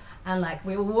stop, and like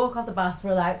we will walk off the bus.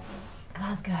 We're like,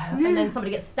 Glasgow. And then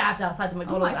somebody gets stabbed outside the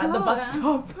McDonald's at the bus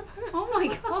stop. Oh my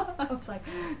god. I was like,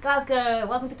 Glasgow,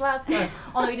 welcome to Glasgow.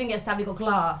 Oh no, he didn't get stabbed, he got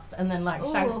glassed and then like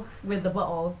shanked with the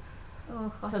bottle.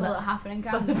 Oh, I So saw that happen in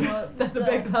Canada. That's a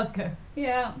big Glasgow.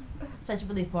 Yeah. Especially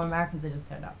for these poor Americans, they just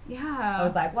turned up. Yeah. I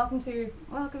was like, welcome to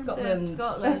Scotland. To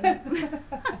Scotland.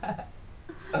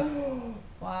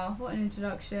 Wow, what an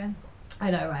introduction.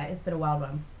 I know, right? It's been a wild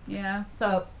one. Yeah.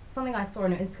 So, something I saw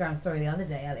on your Instagram story the other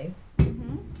day, Ellie.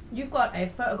 Mm-hmm. You've got a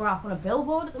photograph on a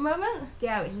billboard at the moment?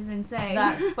 Yeah, which is insane.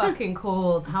 That's fucking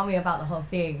cool. Tell me about the whole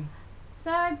thing.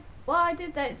 So, well, I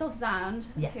did that. It's of Zand,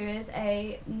 Yes. who is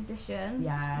a musician.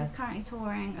 Yes. Who's currently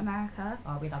touring America.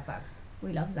 Oh, we love that.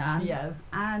 We love Zand. Yes.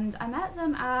 And I met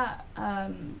them at,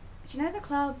 do you know the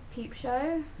club Peep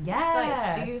Show?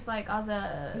 Yeah. Like Stu's like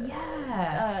other.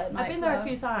 Yeah. I've been there a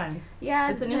few times.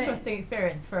 Yeah. It's an interesting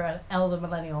experience for an elder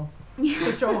millennial.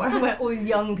 Yeah. For sure. Where all these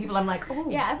young people, I'm like, oh.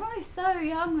 Yeah, everyone is so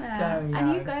young there. So And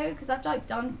you young. go, because I've like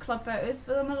done club photos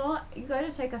for them a lot, you go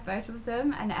to take a photo with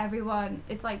them and everyone,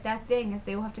 it's like their thing is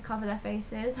they all have to cover their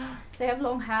faces. If they have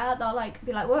long hair, they'll like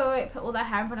be like, wait, put all their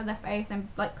hair in front of their face and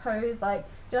like pose like,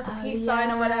 do like a peace sign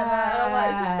or whatever. And I'm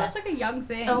like, it's such like a young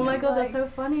thing. Oh my And, god, like, that's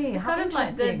so funny. it's How kind of like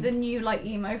interesting. the new like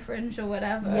emo fringe or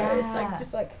whatever. Yeah. It's like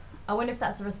just like, I wonder if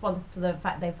that's a response to the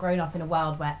fact they've grown up in a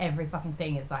world where every fucking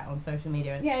thing is like on social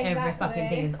media and Yeah, every fucking exactly.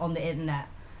 thing is on the internet.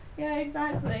 yeah,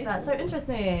 exactly. That's so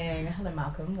interesting. Hello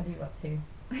Malcolm, what are you up to?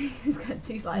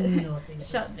 She's like, Naughty little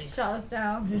shut snake. us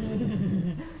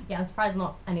down. Yeah, I'm surprised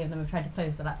not any of them have tried to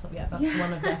close the laptop yet. That's Yeah.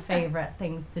 one of their favourite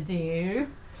things to do.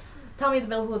 Tell me the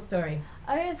billboard story.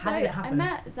 Oh yeah, so How did it I happen?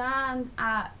 met Zand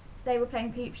at, they were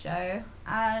playing Peep Show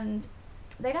and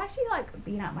they'd actually like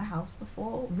been at my house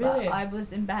before. Really? But I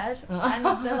was in bed Oh. and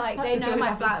so like they That's know what my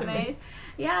happened to me. flatmates.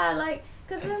 Yeah, like,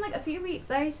 because then like a few weeks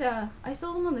later I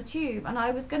saw them on the tube and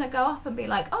I was going to go up and be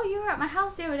like, oh, you were at my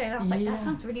house the other day. And I was like, Yeah. that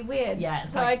sounds really weird. Yeah,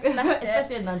 it's so like, I just left it.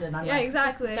 especially in London. I'm Yeah, like,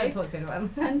 exactly. Don't talk to anyone.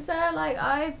 And so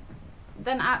like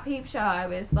then at Peep Show I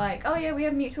was like, oh yeah, we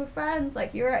have mutual friends,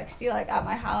 like you were actually like at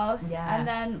my house. Yeah. And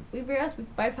then we realised we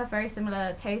both have very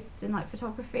similar tastes in like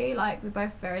photography, like we're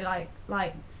both very like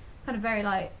kind of very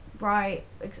like bright,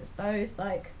 exposed,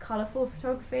 like colourful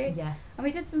photography. Yes. And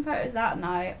we did some photos that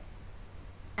night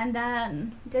and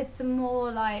then did some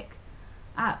more like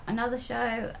at another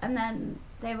show and then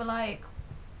they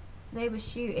were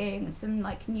shooting some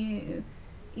like new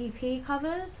EP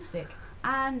covers Sick.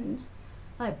 and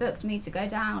like booked me to go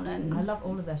down and I love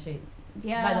all of their shoots.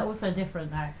 yeah, Like, they're all so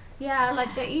different now. yeah,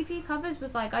 like the EP covers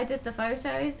was like I did the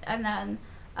photos and then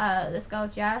this girl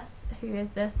Jess, who is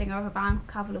the singer of a band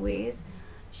called Cava Louise,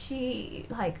 she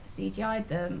like CGI'd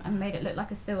them and made it look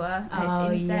like a sewer and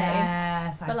it's insane.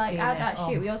 Yes, But like at that Oh.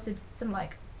 shoot we also did some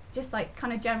like just like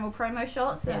kind of general promo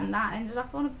shots and that ended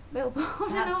up on a billboard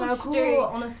in That's our so cool. street.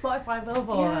 On a Spotify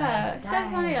billboard. Yeah, it's so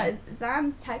funny. Dang. Like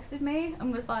Zam texted me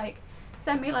and was like,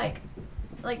 sent me like,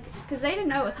 because they didn't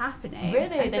know what was happening. Really?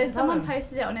 And They so didn't tell someone them?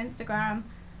 posted it on Instagram,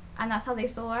 and that's how they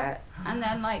saw it. And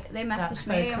then like they That's messaged so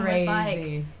me and was like,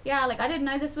 crazy. yeah, like I didn't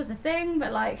know this was a thing,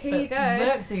 but like here But you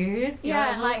go. Look, dude.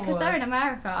 Yeah, and like because they're in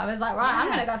America, I was like, right, I'm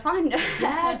gonna go find it.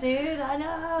 Yeah, dude, I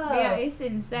know. But yeah, it's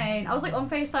insane. I was like on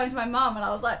FaceTime to my mum, and I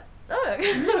was like,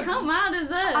 look, how mad is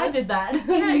this? I did that.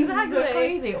 Yeah, exactly. So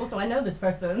crazy. Also, I know this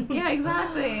person. Yeah,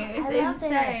 exactly. It's love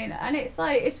insane. And it's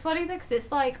like, it's funny though, because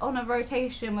it's like on a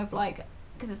rotation with like,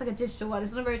 because it's like a digital one,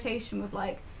 it's on a rotation with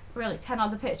like, really 10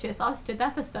 other pictures. So I stood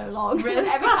there for so long. Really?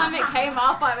 Every time it came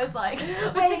up, I was like,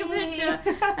 I take a Wait. picture.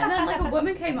 And then like a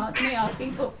woman came up to me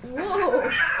asking for, whoa,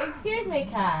 Excuse me,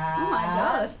 Kat. Oh my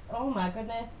gosh. Oh my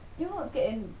goodness. you're not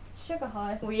getting sugar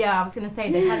high. Well, yeah, I was gonna say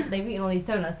they've eaten all these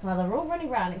donuts, but they're all running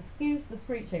around. Excuse the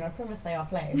screeching. I promise they are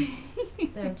playing.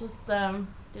 They're just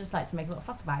they just like to make a little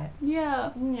fuss about it.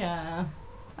 Yeah. Yeah.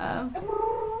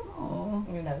 Oh.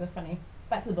 You know, they're funny.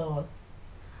 Back to the billboard.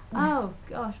 Oh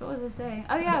gosh, what was I saying?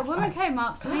 Oh yeah, a That's woman fine. came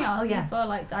up to me asking yeah. for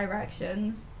like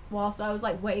directions whilst I was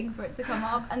like waiting for it to come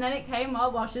up, and then it came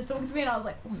up while she was talking to me, and I was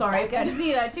like, Sorry. I just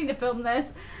need to film this.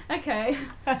 Okay.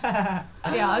 Yeah,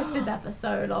 I stood there for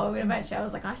so long, and eventually I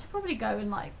was like, I should probably go and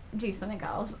like do something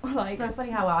else. Like, It's so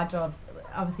funny how our jobs,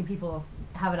 obviously people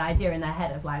have an idea in their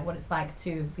head of like what it's like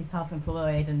to be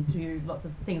self-employed and do lots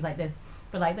of things like this,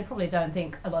 but like they probably don't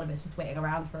think a lot of it's just waiting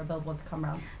around for a billboard to come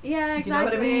around. yeah,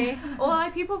 exactly. Do you know what I mean? Or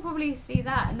like people probably see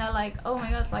that and they're like, oh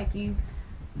my god, like you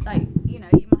must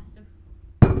have,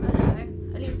 I don't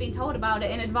know, at least been told about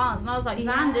it in advance. And I was like,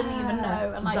 Zan didn't even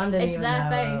know, and like Zan didn't it's even their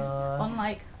know. face on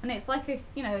like, and it's like a,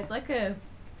 it's like a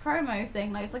promo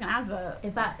thing, like it's like an advert.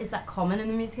 Is that common in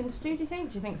the music industry, do you think?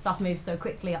 Do you think stuff moves so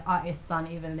quickly, artists aren't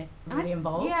even really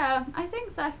involved? Yeah, I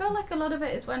think so. I feel like a lot of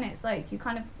it is when it's like you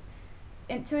kind of,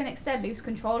 to an extent lose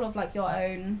control of like your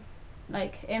own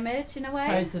like image in a way.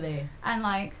 Totally. And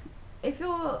like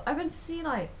I went to see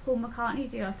like Paul McCartney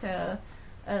do like a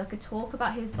talk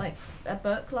about his like a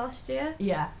book last year.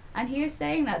 Yeah. And he was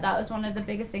saying that was one of the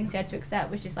biggest things he had to accept,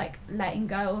 was just like letting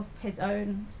go of his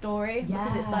own story. Yeah.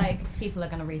 Because it's like people are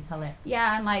gonna retell it.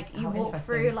 Yeah, and like you How walk interesting.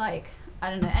 through like, I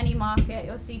don't know, any market,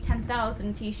 you'll see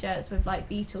 10,000 t-shirts with like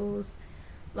Beatles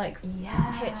like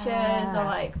pictures, or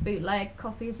like bootleg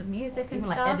copies of music and even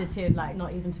stuff. like edited, like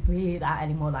not even to be that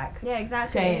anymore, like Yeah,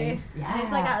 exactly. changed. And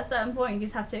it's like at a certain point you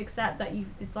just have to accept that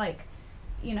it's like,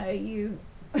 you know, you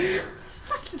This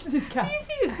cat. You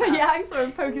see the cat? Yeah, I saw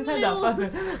him poke his head up,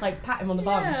 like pat him on the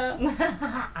bum.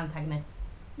 Yeah. Antagonist.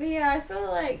 But yeah, I feel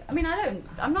like, I mean,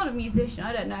 I'm not a musician,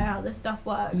 I don't know how this stuff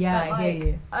works. Yeah, but, I hear like,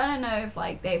 you. I don't know if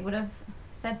like they would have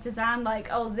said to Zan like,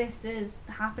 oh, this is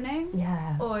happening.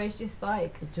 Yeah. Or it's just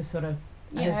like, It just sort of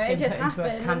you has know, been it just put into a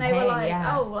happened, and they were campaign, like,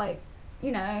 yeah. oh, like,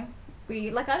 you know, we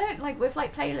like, I don't like with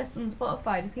like playlists on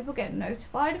Spotify. Do people get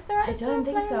notified if they're I added to don't a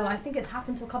think so. I playlist? think it's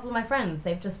happened to a couple of my friends.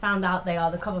 They've just found out they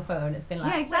are the cover photo, and it's been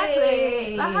like, Yeah, exactly.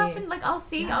 "Hey." That happened. Like, I'll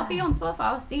be on Spotify.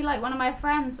 I'll see like one of my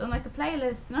friends on like a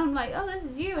playlist, and I'm like, oh, this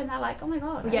is you, and they're like, oh my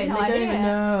god. I Yeah, had and no they don't idea. even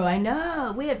know. I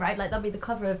know. Weird, right? Like that'll be the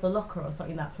cover of The Locker or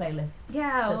something, that playlist.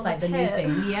 Yeah, That's or like the new hit.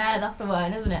 thing. Yeah, that's the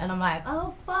one, isn't it? And I'm like,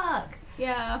 oh fuck.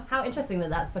 Yeah. How interesting that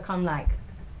that's become like,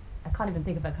 I can't even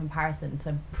think of a comparison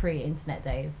to pre-internet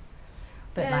days.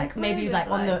 But Yeah, like it's maybe weird, like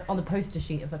on like- the poster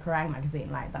sheet of the Kerrang magazine,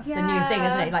 like that's the new thing,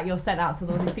 isn't it? Like you're sent out to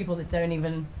all these people that don't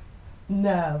even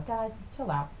know. Guys,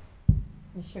 chill out.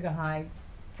 You sugar high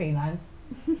felines.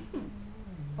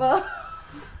 Well,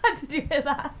 did you hear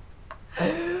that?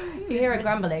 If you hear it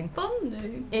grumbling,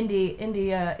 Fun. Indy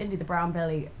the brown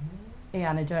belly,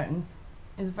 Indiana Jones,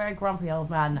 is a very grumpy old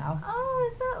man now. Oh,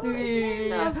 is that what it's named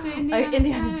Yeah. after? Oh,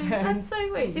 Indiana Jones. That's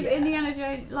so weird. So Yeah. Indiana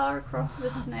Jones, Lara Croft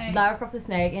the snake. Lara Croft the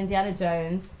Snake, Indiana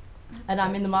Jones, and so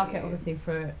I'm in the market cute. obviously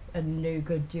for a new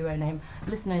good duo name.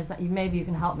 Listeners, that maybe you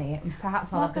can help me, and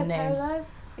perhaps I'll have Marco them named. Polo,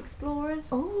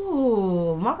 Explorers.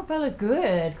 Ooh, Marco Polo's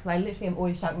good, because I literally am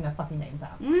always shouting their fucking names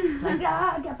out. Like,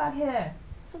 get back here.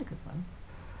 It's not a good one.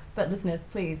 But listeners,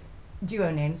 please,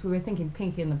 duo names. We were thinking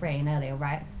Pinky and the Brain earlier,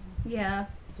 right? Yeah.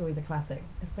 It's always a classic,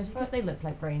 especially because they look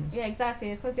like brains. Yeah, exactly.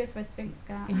 It's quite good for a Sphinx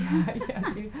cat. Yeah,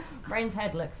 dude. Brain's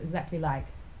head looks exactly like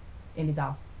Indy's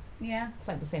ass. Yeah. It's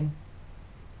like the same.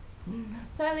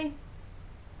 So Elly,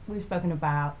 we've spoken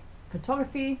about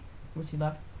photography, which you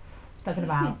love. Spoken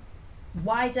about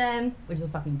YGen, which is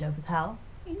fucking dope as hell.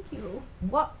 Thank you.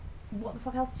 What the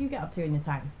fuck else do you get up to in your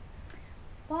time?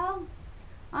 Well,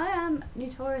 I am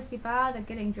notoriously bad at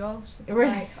getting jobs. Really?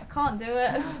 Like, I can't do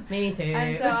it. Me too.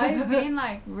 And so I've been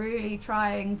like really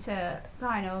trying to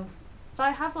kind of, so I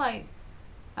have like,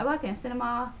 I work in a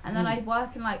cinema, and then I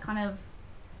work in like kind of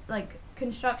like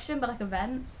construction, but like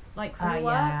events, like through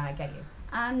work. Yeah, I get you.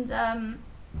 And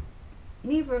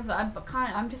neither of them,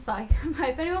 I'm just like,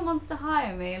 if anyone wants to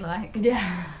hire me, like,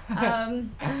 Yeah.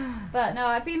 but no,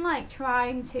 I've been like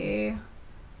trying to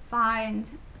find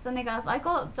something else. I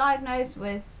got diagnosed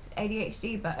with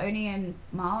ADHD, but only in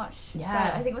March. Yes. So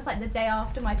I think it was like the day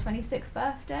after my 26th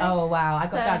birthday. Oh wow, I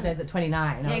got So- diagnosed at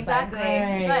 29. And Yeah, I was exactly. Like,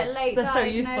 It's like great. late That's so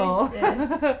useful.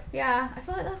 diagnosis. Yeah, I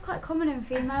feel like that's quite common in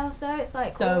females, so it's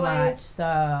like so always much so.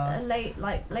 a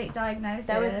late diagnosis.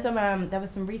 There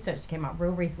was some research that came out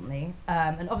real recently,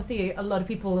 and obviously a lot of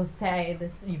people say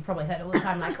this. You've probably heard it all the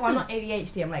time, like, "Oh, I'm not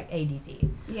ADHD, I'm like ADD."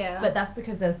 Yeah. But that's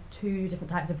because there's two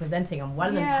different types of presenting, and one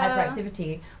of them's Yeah.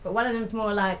 hyperactivity, but one of them's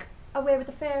more like away with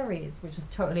the fairies, which is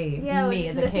totally yeah, me just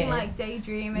as a looking kid. like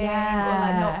daydreaming, or Yeah.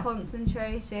 like not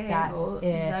concentrating, That's or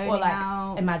it. zoning Or like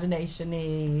out.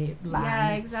 imagination-y land. Yeah,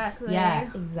 exactly. Yeah,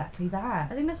 exactly that.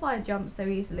 I think that's why I jump so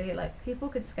easily. Like, people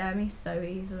could scare me so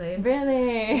easily.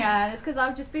 Really? Yeah, and it's because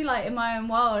I'll just be like in my own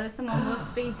world, and someone will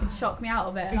speak and shock me out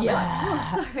of it. And I'll be like,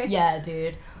 oh, sorry. Yeah,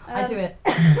 dude. I do it.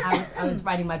 I was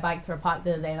riding my bike through a park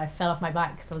the other day and I fell off my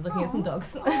bike because I was looking at some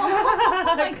dogs. Oh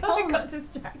my I got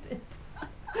distracted.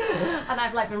 And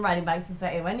I've like been riding bikes for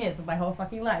 31 years of my whole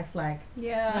fucking life. Like, and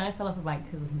Yeah. I fell off a bike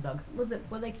because of some dogs.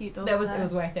 Were they cute dogs? It was though?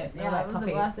 worth it. They Yeah, were like was it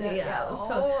puppies. worth it? Yeah, it was Oh.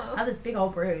 tough. I had this big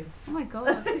old bruise. Oh my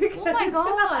god. Oh my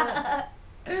god.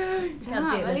 You can't see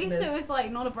Damn, it, at least listeners. it was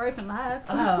like not a broken leg.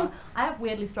 Oh, I have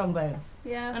weirdly strong bones.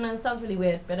 Yeah. I know it sounds really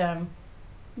weird, but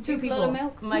two Drink a lot of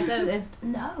milk? My dentist.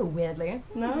 No, weirdly.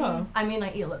 No. Mhm. I mean,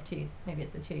 I eat a lot of cheese. Maybe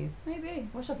it's the cheese. Maybe.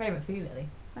 What's your favourite food, Lily?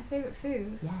 My favourite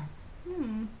food? Yeah.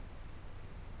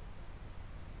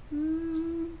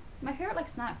 My favourite like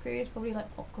snack food is probably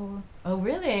like popcorn Oh,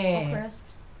 really? or crisps.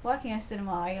 Working in a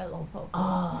cinema, I eat a lot of popcorn.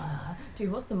 Oh,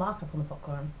 dude, what's the markup on the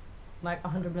popcorn? Like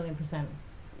 100 million %.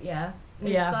 Yeah.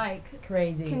 It's like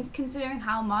crazy. Considering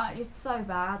how much, it's so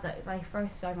bad that they throw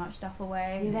so much stuff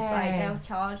away. Do It's they? like they'll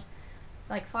charge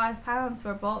like £5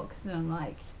 for a box, and I'm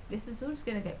like, this is all just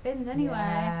gonna get binned anyway.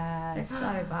 Yeah. It's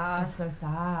so bad. It's so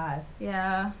sad.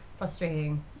 Yeah,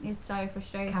 Frustrating. it's so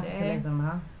frustrating. Capitalism,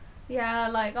 huh? Yeah,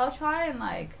 like I'll try and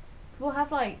like we'll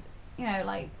have like, you know,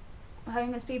 like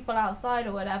homeless people outside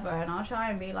or whatever, and I'll try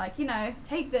and be like, you know,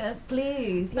 take this,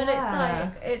 Please. but yeah.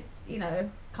 it's like, it's, you know,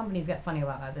 companies get funny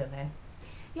about that, don't they?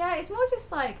 yeah, it's more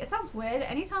just like, it sounds weird.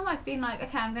 Anytime I've been like,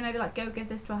 okay, I'm gonna like go give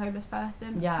this to a homeless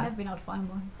person, Yeah. I've never been able to find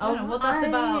one. I don't know what that's I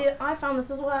about. found this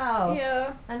as well.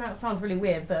 Yeah, I know it sounds really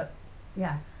weird, but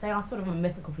yeah, they are sort of a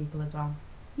mythical people as well.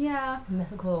 yeah,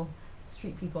 Mythical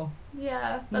street people.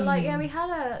 yeah. But like, yeah, we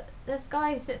had this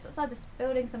guy who sits outside this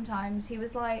building sometimes. He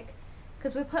was like,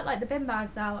 because we put like the bin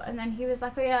bags out, and then he was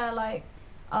like, oh yeah, like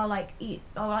I'll like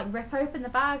rip open the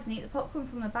bags and eat the popcorn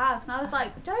from the bags, and I was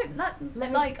like, don't Let me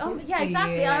like, just oh give it yeah, to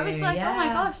exactly. you. I was like, oh my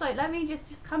Yeah. gosh, like let me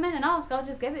just come in and ask, I'll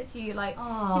just give it to you, like, you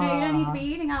know, you don't need to be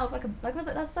eating out of like I was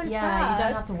like, that's so Yeah, sad. you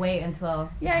don't have to wait until.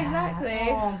 Yeah, exactly.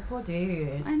 Oh, poor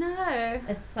dude. I know.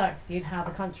 It sucks, dude, how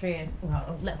the country.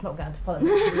 Well, let's not get into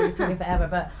politics. We're talking forever,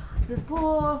 but there's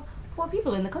poor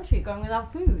people in the country going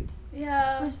without food,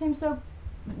 Yeah. which seems so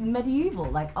medieval,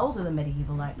 like older than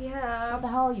medieval. Like, Yeah. what the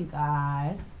hell, you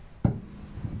guys?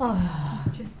 Oh.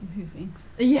 Just moving.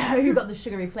 Yeah, you got the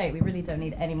sugary plate. We really don't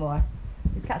need any more.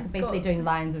 These cats are It's basically got- doing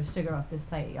lines of sugar off this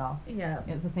plate, y'all. Yeah.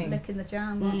 It's a thing. Licking the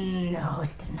jam. No,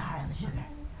 it's getting high on the sugar.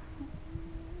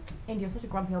 Andy, you're such a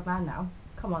grumpy old man now.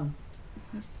 Come on.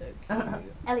 He's so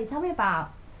cute. Ellie, tell me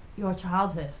about your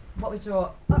childhood. What was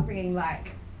your upbringing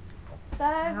like? So,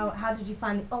 How did you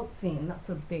find the alt scene, that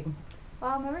sort of thing?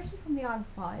 well, I'm originally from the Isle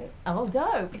of Wight, Oh,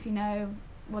 dope. if you know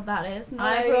what that is.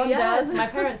 Not everyone yes, does. my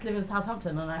parents live in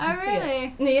Southampton and I can Oh, see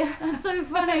really? it. Yeah. That's so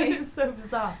funny. It's so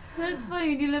bizarre. It's funny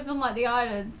when you live on like the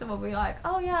island, someone will be like,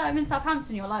 oh yeah, I'm in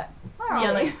Southampton, you're like, where are Yeah,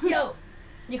 we? like, yo.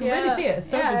 You can really see it. It's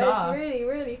so yeah, bizarre. it's really,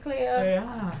 really clear.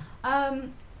 Yeah.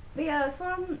 But yeah,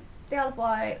 from the Isle of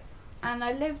Wight, and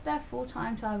I lived there full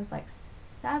time till I was like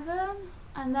 7,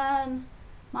 and then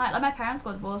my parents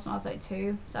got divorced when I was like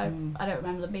 2, so I don't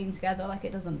remember them being together. Like,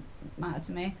 it doesn't matter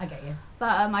to me. I get you.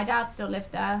 But my dad still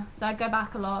lived there, so I go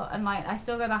back a lot, and like I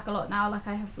still go back a lot now. Like,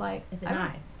 I have like, Is it I-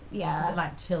 nice? Yeah. Is it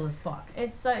like chill as fuck?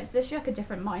 It's literally like a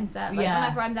different mindset. Like, Yeah.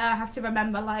 whenever I'm there, I have to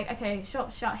remember, like, okay,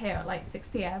 shops shut here at like 6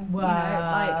 p.m. Wow. You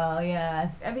know, like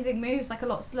Yes. everything moves like a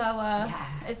lot slower. Yeah.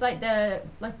 It's like the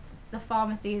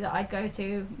pharmacy that I'd go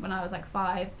to when I was like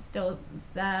 5 still is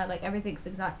there. Like, everything's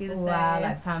exactly the Wow, same.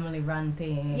 like family run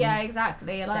things. Yeah,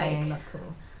 exactly. Like, Dang, that's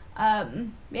cool.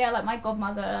 yeah, like my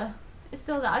godmother is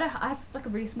still there. I have like a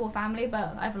really small family,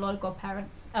 but I have a lot of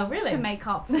godparents Oh, really? to make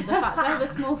up for the fact that I have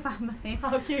a small family.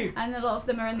 How cute. And a lot of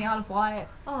them are in the Isle of Wight.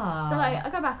 Aww. So like I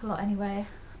go back a lot anyway.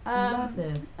 Love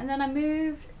this. And then I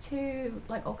moved to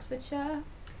like Oxfordshire.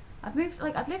 I've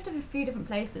lived in a few different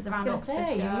places around I was gonna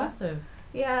Oxfordshire. say, you're massive.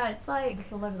 Yeah, it's like,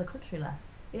 It's all over the country, less.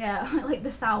 yeah, like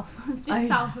the south. It's just Oh,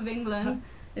 south of England.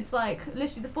 It's like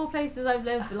literally the 4 places I've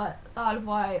lived are like the Isle of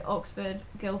Wight, Oxford,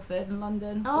 Guildford, and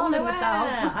London. all in the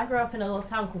south. I grew up in a little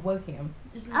town called Wokingham.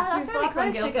 Just That's too really far from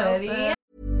close to Guildford. Guildford. Yeah.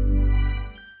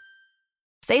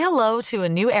 Say hello to a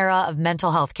new era of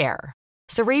mental health care.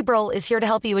 Cerebral is here to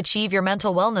help you achieve your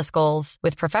mental wellness goals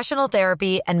with professional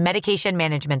therapy and medication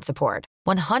management support.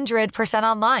 100%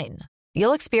 online.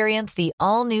 You'll experience the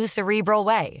all-new Cerebral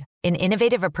Way, an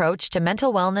innovative approach to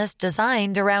mental wellness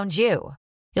designed around you.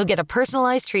 You'll get a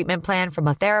personalized treatment plan from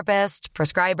a therapist,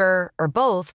 prescriber, or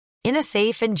both in a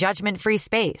safe and judgment-free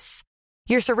space.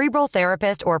 Your Cerebral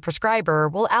therapist or prescriber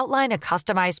will outline a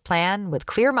customized plan with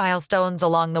clear milestones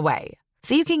along the way,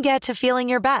 so you can get to feeling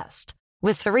your best.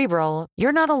 With Cerebral,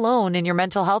 you're not alone in your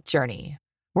mental health journey.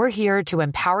 We're here to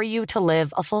empower you to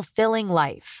live a fulfilling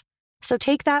life. So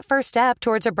take that first step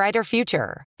towards a brighter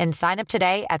future and sign up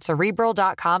today at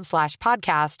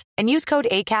Cerebral.com/podcast and use code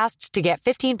ACAST to get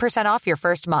 15% off your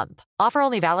first month. Offer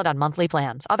only valid on monthly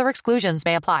plans. Other exclusions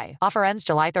may apply. Offer ends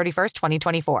July 31st,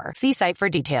 2024. See site for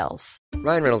details.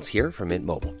 Ryan Reynolds here from Mint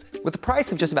Mobile. With the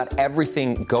price of just about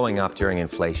everything going up during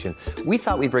inflation, we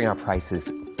thought we'd bring our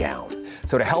prices down.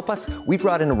 So to help us, we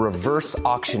brought in a reverse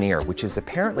auctioneer, which is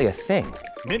apparently a thing.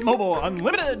 Mint Mobile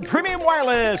Unlimited Premium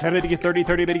Wireless. How to get 30,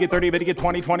 30, bit to get 30, bit to get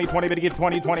 20, 20, 20, bit to get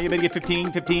 20, 20, bit to get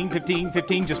 15, 15, 15,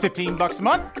 15, just $15 a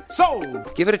month?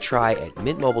 Sold! Give it a try at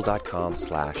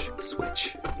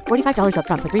mintmobile.com/switch. $45 up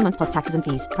front for 3 months plus taxes and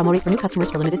fees. Promo rate for new customers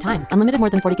for limited time. Unlimited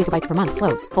more than 40 gigabytes per month.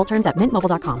 Slows full terms at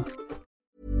mintmobile.com.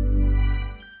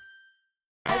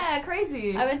 Yeah,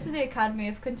 crazy. I went to the Academy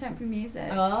of Contemporary Music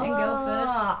in Guildford.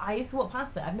 I used to walk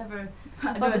past it. I've never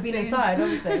been inside,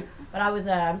 obviously. But I was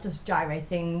just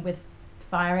gyrating with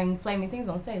flaming things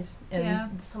on stage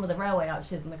in some of the railway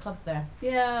arches and the clubs there.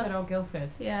 Yeah. Good old Guildford.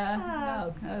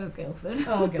 Yeah. Oh, Guildford.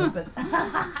 Oh, Guildford.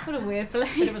 What a weird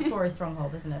place. Bit of a tourist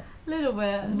stronghold, isn't it? Little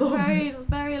bit.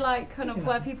 Very like kind of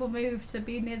where people move to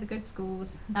be near the good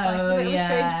schools. It's like a bit of a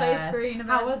strange place for a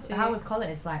university. How was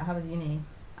college? Like, how was uni?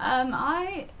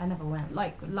 I never went.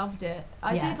 Like, loved it.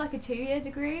 I did like a 2-year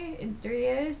degree in 3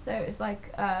 years, so it was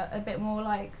like a bit more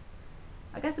like,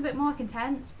 I guess a bit more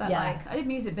intense, but like I did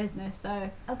music business, so.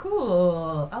 Oh,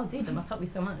 cool. Oh, dude, that must help you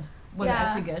so much. Was it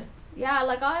actually good? Yeah,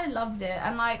 like I loved it,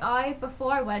 and like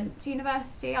before I went to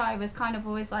university, I was kind of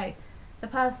always like the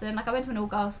person, like I went to an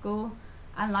all-girls school,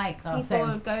 and like people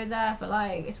would go there for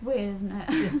like, it's weird, isn't it?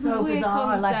 It's so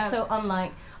bizarre, like so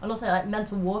unlike, and also like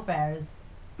mental warfare is.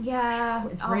 Yeah,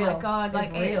 it's real. Oh my god,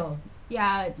 like real.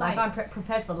 It's like I'm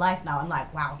prepared for life now. I'm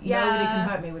like, wow, nobody can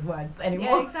hurt me with words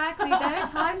anymore. Yeah, exactly. There are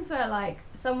times where like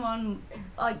someone,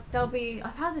 like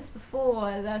I've had this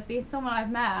before, there'll be someone I've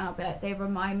met and I'll be like, they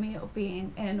remind me of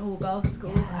being in an all-girls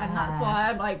school, and that's why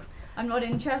I'm like, I'm not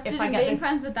interested in being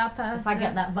friends with that person. If I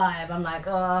get that vibe, I'm like,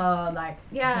 oh, like,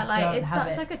 yeah, like it's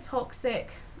such like a toxic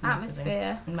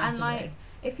atmosphere, and like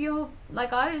if you're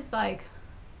like, I was like,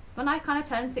 when I kind of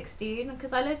turned 16,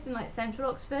 because I lived in like central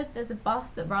Oxford, there's a bus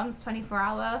that runs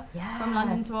 24-hour from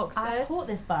London to Oxford. I caught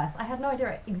this bus. I had no idea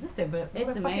it existed, but it's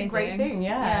what a amazing. Fucking great thing,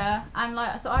 yeah. And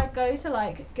like, so I'd go to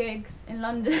like gigs in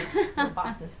London.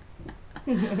 Bastard.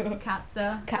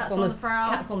 Cats on the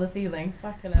prowl. Cats on the ceiling.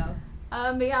 Fucking hell.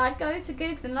 But yeah, I'd go to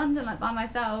gigs in London like by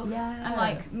myself, and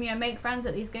like make friends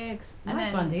at these gigs, and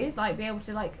that's then fun, dude. Like be able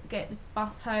to like get the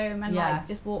bus home and like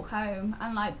just walk home,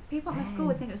 and like people at my school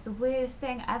would think it was the weirdest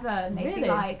thing ever, and they'd be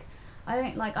like,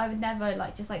 I would never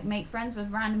like just like make friends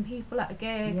with random people at a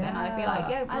gig, and I'd be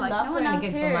like, but like no one else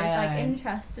here is like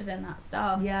interested in that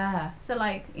stuff. Yeah. So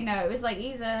like, you know, it was like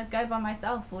either go by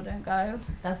myself or don't go.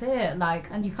 That's it. Like,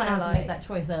 and you kind of have to make that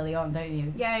choice early on, don't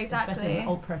you? Yeah, exactly. Especially as an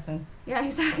old person. Yeah,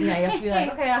 exactly. Yeah, you have to be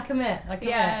like, okay, I commit.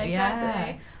 Yeah,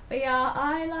 exactly. But yeah,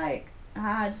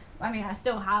 I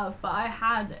still have, but I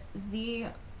had the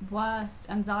worst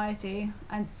anxiety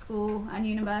at school and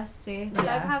university. Like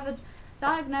I have a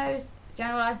diagnosed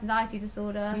generalized anxiety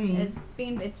disorder. It's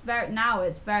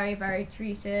very, very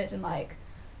treated and like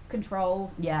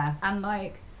controlled. Yeah. And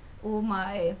like all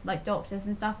my like doctors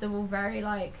and stuff, they're all very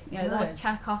like, you know, they'll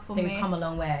check up on me. So you've come a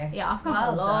long way. Yeah, I've come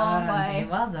a long way.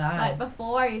 Well done. Like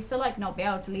before, I used to like not be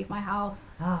able to leave my house.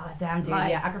 Ah, damn, dude. Like,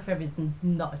 yeah, agoraphobia is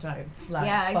not a joke. Like,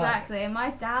 yeah, exactly. And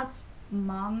my dad's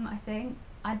mum, I think,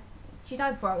 she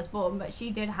died before I was born, but she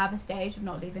did have a stage of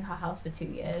not leaving her house for 2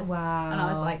 years. Wow. And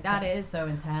I was like, that is so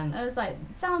intense. I was like,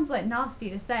 sounds like nasty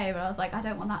to say, but I was like, I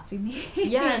don't want that to be me.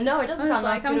 Yeah, no, it doesn't sound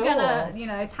like nasty I'm at gonna, all. you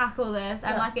know, tackle this,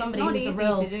 and like it's somebody not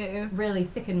who's easy to do. Really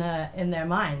sick in their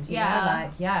mind. You know?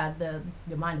 Like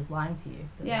your mind is lying to you.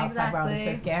 The outside world is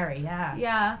so scary. Yeah.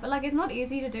 Yeah, but like it's not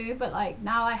easy to do, but like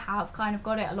now I have kind of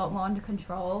got it a lot more under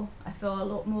control. I feel a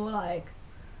lot more like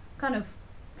kind of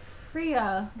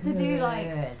freer to do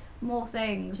like more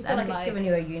things. Do you feel like it's given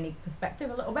you a unique perspective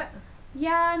a little bit?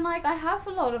 Yeah, and like I have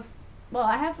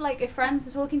like if friends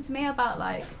are talking to me about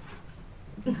like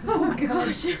oh my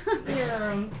gosh.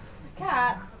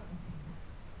 Cats.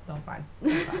 Oh, fine.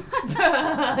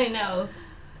 I know.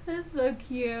 It's so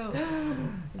cute. This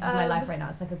is my life right now.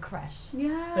 It's like a crash.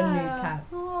 Yeah. For nude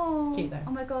cats. Oh. It's cute though.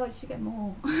 Oh my god, you should get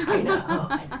more. I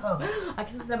know. I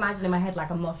can just imagine in my head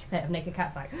like a mosh pit of naked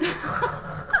cats like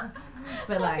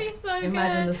but like so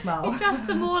imagine good. the smell. You dress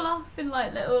them all up in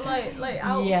like little like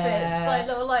outfits, like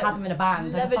little like have them in a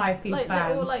band, leather, like a 5-piece like band.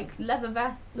 little like leather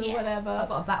vests or whatever. I've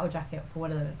got a battle jacket for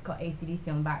one of them. It's got AC/DC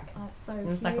on the back. Oh, it's so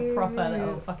It's like a proper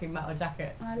little fucking metal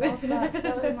jacket. I love that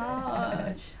so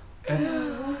much.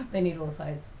 They need all the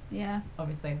clothes. Yeah,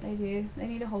 obviously they do. They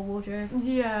need a whole wardrobe.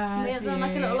 Yeah, they have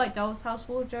like a little like doll's house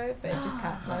wardrobe, but it's just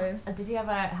cat clothes. Did you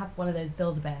ever have one of those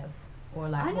Build-A-Bears? Or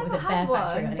like, I what was never it, Bear had Factory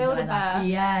or one. anything like that? Build-A-Bear.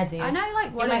 Yeah, dude. I know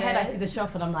like what in my it head is. I see the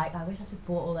shop and I'm like, I wish I just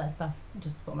bought all that stuff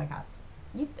just to put on my cats.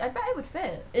 I bet it would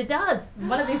fit. It does.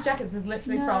 One of these jackets is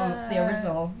literally from the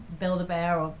original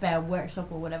Build-A-Bear or Bear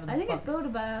Workshop or whatever the I think fuck. it's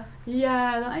Build-A-Bear.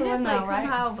 Yeah, that's the one now, right?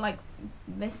 Somehow like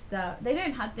missed that. They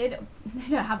don't have it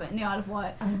in the Isle of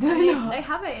Wight. They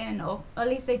have it in, or at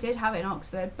least they did have it in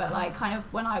Oxford, but like kind of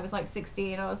when I was like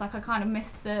 16 I was like I kind of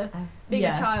missed the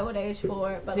bigger child age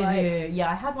for it. But Did you?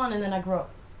 Yeah, I had one and then I grew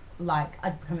up like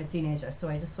I'd become a teenager, so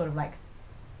I just sort of like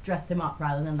dressed him up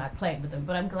rather than like played with him.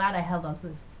 But I'm glad I held on to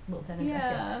this little tennis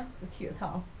jacket. It's cute as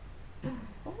hell.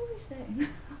 What were we saying?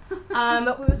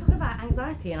 We were talking about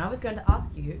anxiety, and I was going to ask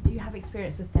you, do you have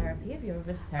experience with therapy? Have you ever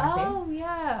visited therapy? Oh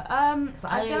yeah.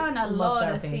 I've done a love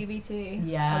lot of therapy. CBT.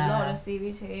 Yeah. A lot of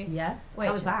CBT. Yes. Which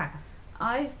How was that?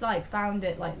 I've like found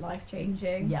it like life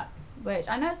changing. Yeah. Which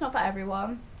I know it's not for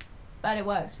everyone, but it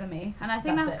works for me. And I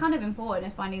think that's kind of important,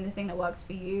 is finding the thing that works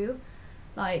for you.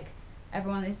 Like,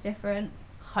 everyone is different.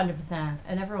 100%.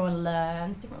 And everyone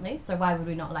learns differently, so why would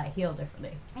we not like heal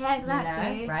differently? Yeah,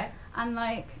 exactly. You know, right? And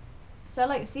like, so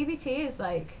like CBT is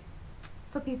like,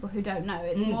 for people who don't know,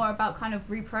 it's more about kind of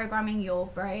reprogramming your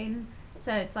brain.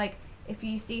 So it's like, if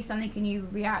you see something and you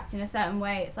react in a certain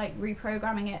way, it's like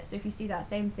reprogramming it. So if you see that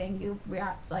same thing, you'll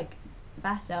react like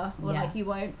better, or like you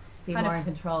won't be more in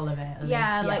control of it.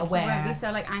 Yeah, like aware. you won't be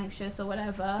so like anxious or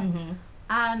whatever.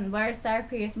 And whereas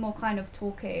therapy is more kind of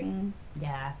talking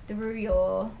through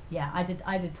your I did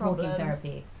talking problems.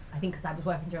 therapy, I think, because I was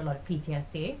working through a lot of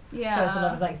PTSD. Yeah. So it's a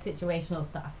lot of like situational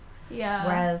stuff. Yeah.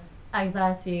 Whereas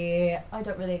anxiety, I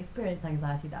don't really experience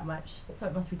anxiety that much, so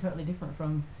it must be totally different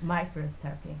from my experience with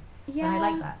therapy. Yeah. And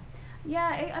I like that.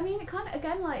 Yeah, I mean, it kind of,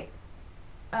 again, like,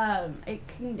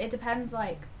 it depends,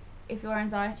 like, if your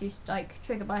anxiety is like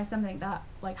triggered by something that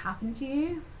like happened to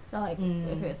you. So like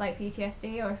if it's like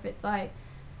PTSD, or if it's like,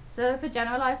 so for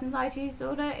generalized anxiety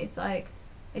disorder, it's like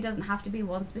it doesn't have to be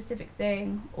one specific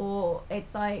thing, or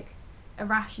it's like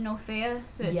irrational fear.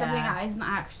 So it's something that isn't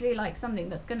actually like something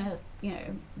that's gonna, you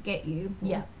know, get you.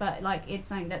 Yeah. But like it's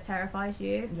something that terrifies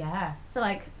you. Yeah. So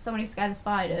like someone who's scared of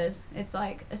spiders, it's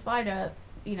like a spider,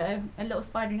 you know, a little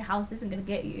spider in your house isn't gonna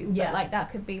get you. Yeah. But like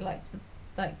that could be like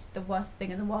the worst thing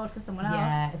in the world for someone else.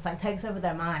 Yeah, it's like takes over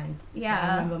their mind. Yeah. Like,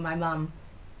 I remember my mum,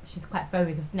 she's quite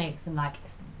phobic of snakes, and like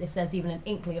if there's even an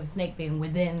inkling of a snake being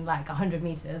within like 100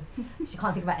 meters, she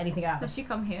can't think about anything else. Does she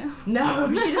come here?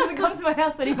 No, she doesn't come to my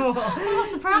house anymore. I'm not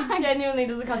surprised. She genuinely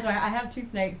doesn't come to my house. I have 2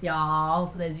 snakes,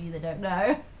 y'all, for those of you that don't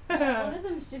know. One of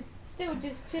them's still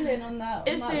chilling on that.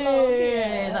 Is she? Log,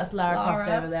 yeah. That's Lara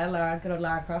Croft over there. Good old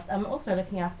Lara Croft. I'm also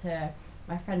looking after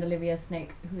my friend Olivia's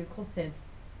snake, who is called Sid.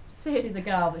 She's a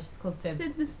girl, but she's called Sid.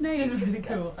 Sid the snake. She's really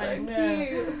cool. That's so I know.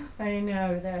 cute. I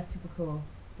know. They're super cool.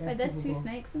 Wait, there's 2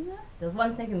 snakes in there? There's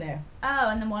 1 snake in there. Oh,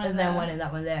 and then one in there. And then one in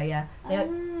that one there, yeah.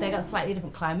 They got slightly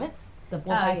different climates. The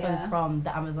ball python's from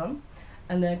the Amazon.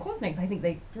 And the corn snakes, I think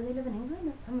do they live in England?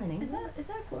 There's some in England. Is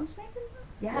there a corn snake in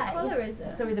there? Yeah. What colour is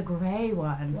it? So he's a grey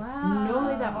one. Wow.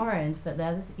 Normally they're orange, but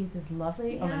he's this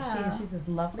lovely, she's this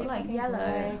lovely like fucking yellow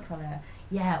grey colour.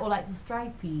 Yeah, or like the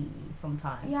stripy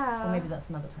sometimes. Yeah. Or maybe that's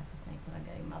another type of snake that I'm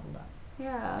getting muddled up.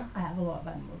 Yeah. I have a lot of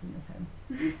animals in this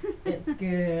home. It's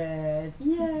good.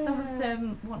 Yeah. Some of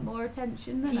them want more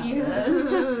attention than Yes.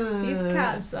 others. These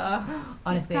cats are.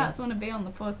 Honestly, these cats want to be on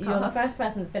the podcast. you're the first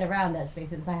person that's been around actually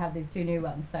since I have these 2 new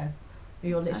ones, so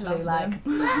you're literally like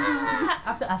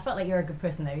I felt like you're a good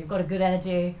person though. You've got a good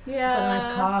energy. Yeah. You've got a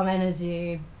nice calm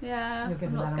energy. Yeah. You're good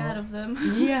I'm with not scared animals. of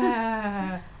them.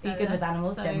 Yeah. Are you good with They're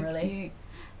animals so generally? cute.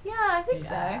 Yeah, I think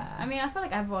Yeah. so. I mean, I feel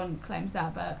like everyone claims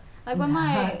that, but like when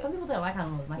my some people don't like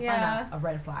animals, and I find that a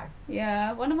red flag.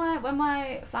 when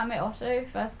my flatmate Otto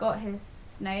first got his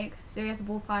snake, so he has a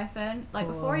ball python. Like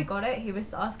before he got it, he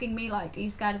was asking me like, "Are you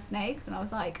scared of snakes?" And I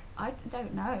was like, "I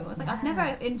don't know." I was like, "I've never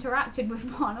interacted with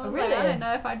one." I was like, "I don't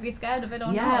know if I'd be scared of it or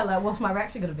not." Yeah, like what's my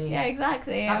reaction gonna be? Yeah,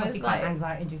 exactly. That I must was be like, quite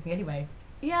anxiety-inducing anyway.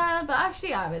 yeah, but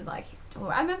actually I was like,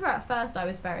 I remember at first I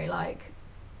was very like,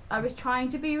 I was trying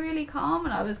to be really calm,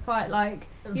 and I was quite like,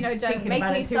 you know, don't Thinking make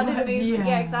about me it too sudden much. move.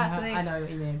 Yeah, exactly. I know what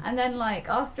you mean. And then like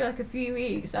after like a few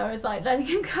weeks, I was like letting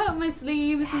him cut my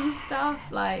sleeves and stuff.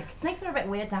 Like Snakes are a bit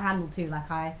weird to handle too. Like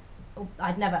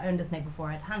I'd never owned a snake before.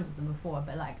 I'd handled them before,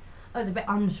 but like I was a bit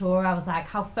unsure. I was like,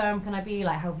 how firm can I be?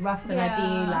 Like how rough can I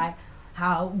be? Like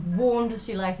how warm does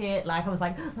she like it? Like I was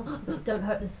like, don't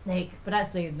hurt the snake. But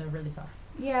actually, they're really tough.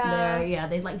 yeah,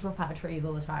 They like drop out of trees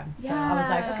all the time. So I was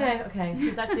like, okay,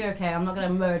 she's actually okay. I'm not gonna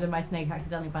murder my snake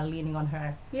accidentally by leaning on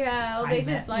her. yeah. Or kind they of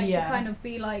just it. like Yeah. to kind of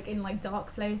be like in like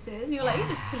dark places, and you're like, you're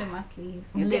just chilling my sleeve.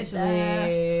 You'll get there.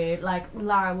 Literally, like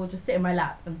Lara will just sit in my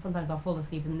lap, and sometimes I'll fall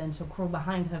asleep, and then she'll crawl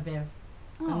behind her Viv,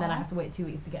 and then I have to wait 2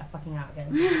 weeks to get her fucking out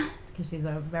again because she's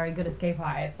a very good escape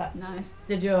artist. That's Nice.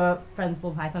 Did your friend's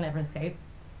ball python ever escape?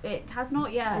 It has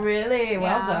not yet. Really?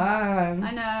 Well done.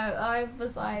 I know. I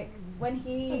was like, when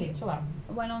he Chill out.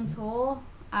 went on tour,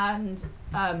 and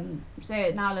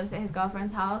so now lives at his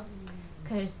girlfriend's house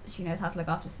because she knows how to look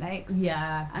after snakes.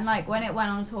 Yeah. And like when it went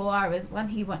on tour, when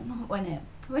he went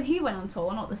on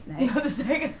tour, not the snake. Not the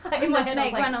snake. When the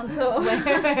snake went on tour.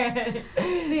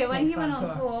 Yeah, when he Snakes went on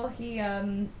on tour, he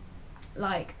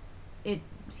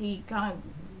kind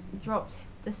of dropped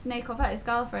the snake off at his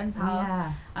girlfriend's house,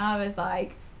 Yeah. and I was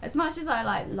like, as much as I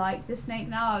like the snake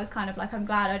now, I was kind of like, I'm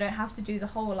glad I don't have to do the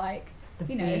whole like,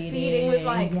 feeding with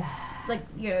like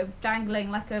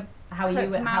dangling like a how are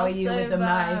you with the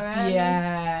knife?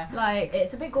 Yeah, like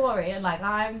it's a bit gory, and like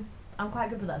I'm quite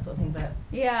good with that sort of thing, but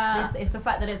it's the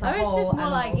fact that it's I whole. was just more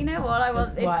like, you know what,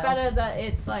 it's wild. better that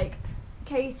it's like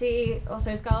Katie, also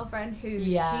his girlfriend, who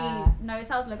she knows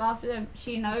how to look after them.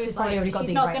 She knows she's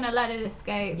not gonna let it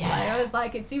escape. Yeah. Like, I was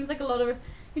like, it seems like a lot of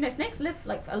snakes live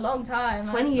like a long time.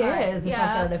 20 years is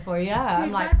what they live for. Yeah, exactly.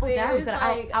 I'm like, oh damn, it's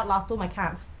gonna outlast all my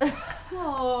cats.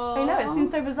 Aww. I know, it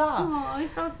seems so bizarre. Oh, you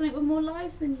found something with more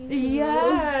lives than you.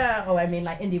 Yeah. Oh, I mean,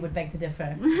 like Indy would beg to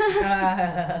differ.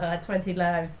 20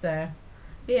 lives, so.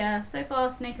 Yeah. So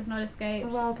far, snake has not escaped,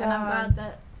 and I'm glad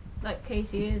that like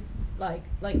Katie is like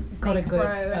got a snake good.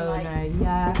 pro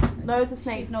and loads of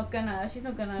snakes. She's not gonna.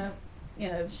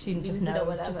 She just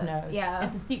knows. Yeah.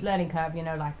 It's a steep learning curve,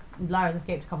 like Lara's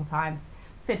escaped a couple times.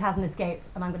 Sid hasn't escaped,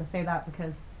 and I'm going to say that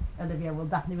because Olivia will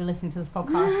definitely be listening to this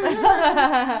podcast.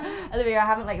 Olivia, I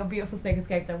haven't a beautiful snake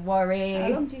escape, don't worry. How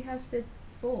long do you have Sid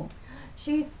for?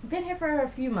 She's been here for a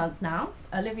few months now.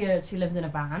 Olivia, she lives in a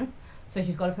van, so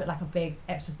she's got to put a big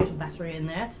extra special battery in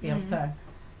there to be able to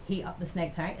heat up the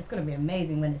snake tank. It's going to be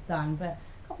amazing when it's done, but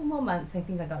a couple more months I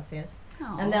think I got Sid.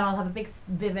 Aww. And then I'll have a big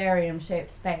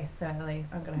vivarium-shaped space, so I'm going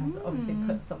to have to obviously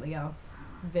put something else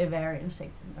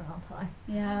vivarium-shaped in there, aren't I?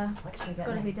 Yeah, it's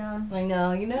got to be done. I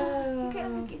know, You get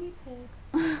a guinea pig.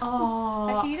 Oh.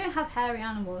 Actually, you don't have hairy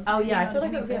animals. Oh yeah, I feel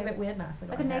like it would be a bit weird now.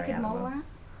 Like a naked mole rat.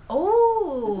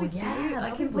 Oh, yeah,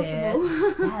 like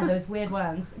Impossible. Yeah, those weird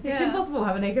ones. Did Kim Possible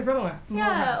have a naked mole rat?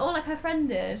 Yeah, or like her friend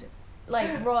did.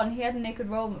 Like Ron, he had a naked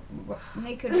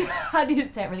How do you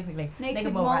say it really quickly?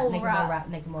 Naked mole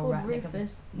rat.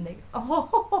 Rufus.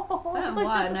 Oh. I don't know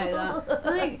why I know that.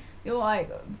 I think you'll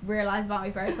realise about me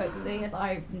very quickly is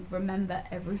I remember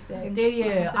everything. Do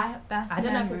you? I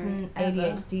don't know if it's an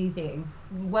ADHD thing.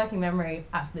 Working memory,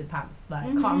 absolute pants. Like,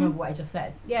 can't remember what I just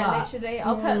said. Yeah, literally.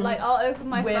 I'll open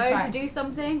my phone to do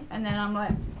something, and then I'm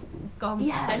like, it's gone.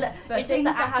 Yeah, but it's just the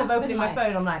act of opening my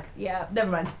phone. I'm like, never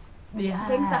mind. Yeah.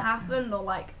 Things that happened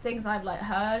or things I've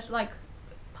heard,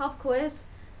 pub quiz,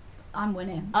 I'm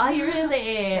winning. Are you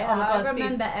really? Yeah, oh my God, I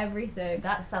remember everything.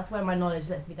 That's where my knowledge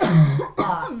lets me down.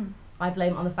 But I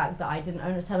blame it on the fact that I didn't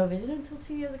own a television until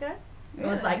 2 years ago. Really?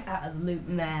 I was out of the loop,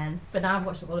 man. But now I've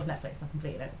watched all of Netflix. I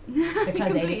completed it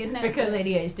because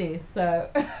ADHD. So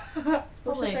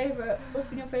what's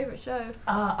been your favourite show?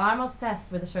 I'm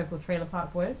obsessed with a show called Trailer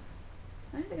Park Boys.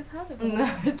 I don't think I've heard of it.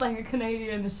 No, it's like a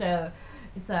Canadian show.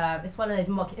 It's one of those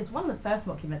it's one of the first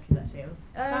mockumentaries actually. It was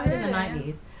started in the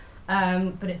 90s.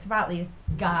 But it's about these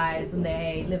guys and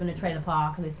they live in a trailer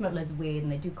park and they smoke loads of weed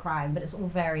and they do crime, but it's all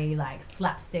very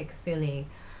slapstick, silly,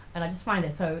 and I just find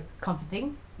it so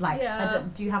comforting.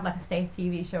 Do you have a safe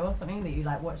TV show or something that you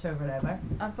watch over and over?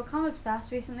 I've become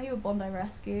obsessed recently with Bondi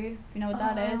Rescue. If you know what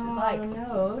that is, it's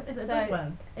no, is it a good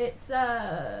one? It's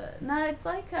no, it's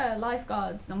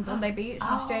lifeguards on Bondi Beach in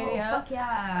Australia. Oh, fuck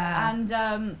yeah!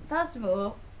 And first of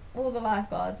all the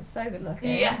lifeguards are so good looking.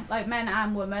 Yes, men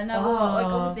and women. They're all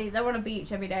obviously they're on a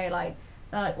beach every day.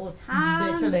 They're all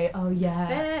tan. Literally. Oh yeah.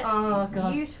 Fit. Oh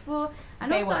God. Beautiful.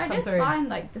 And also I just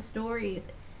find the stories.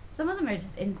 Some of them are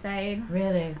just insane.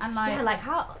 Really? And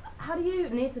how do you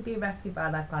need to be rescued by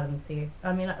a lifeguard in the sea?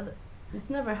 I mean, it's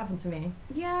never happened to me.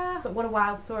 Yeah. But what a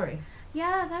wild story.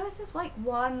 Yeah, there was this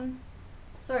one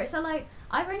story. So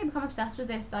I've only become obsessed with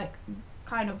this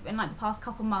kind of in the past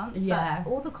couple months. Yeah. But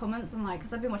all the comments on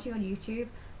because I've been watching on YouTube.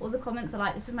 All the comments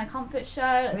are this is my comfort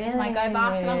show. This is my go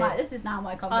back, and I'm this is now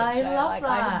my comfort show. I love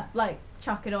that. I just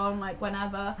chuck it on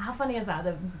whenever. How funny is that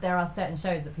there are certain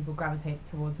shows that people gravitate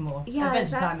towards more? Yeah, Adventure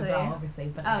exactly. Time as well, obviously.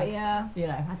 But yeah.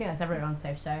 I think that's everyone's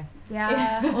safe show.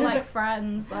 Yeah, or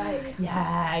Friends,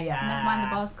 yeah. Never mind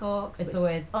the Buzzcocks. It's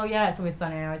always it's always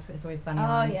sunny. I always put It's Always Sunny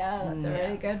on. Oh yeah, that's a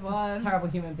really good one. Just terrible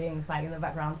human beings in the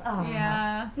background. Oh.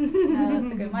 Yeah, no,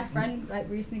 that's a good. My friend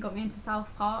recently got me into South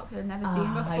Park that I'd never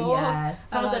seen before. Yeah,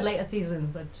 some of the later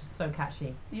seasons are just so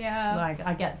catchy. Yeah.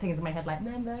 I get things in my head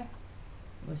remember.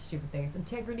 Those stupid things.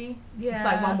 Integrity. Yeah.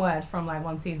 Just one word from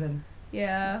one season.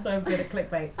 Yeah. So good at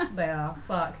clickbait. They are.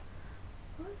 Fuck.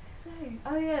 What was I saying?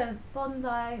 Oh yeah,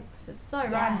 Bondi. It's so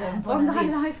random. Bondi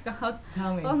lifeguard.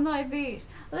 Tell me. Bondi Beach.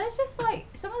 Well, there's just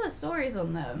some of the stories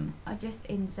on them are just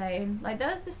insane.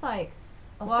 There's this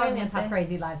Australians have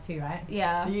crazy lives too, right?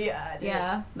 Yeah. Yeah.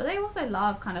 Yeah, but they also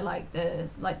love kind of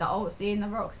the old scene, the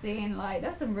rock scene.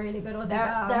 There's some really good Aussie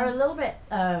bands. They're a little bit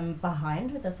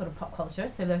behind with their sort of pop culture,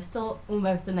 so they're still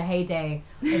almost in the heyday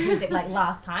of music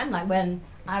last time, when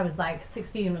I was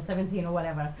 16 or 17 or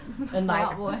whatever, and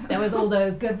there was all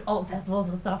those good alt festivals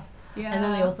and stuff. Yeah. And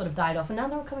then they all sort of died off, and now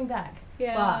they're all coming back.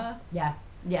 Yeah. But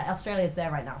yeah, Australia's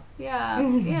there right now. Yeah.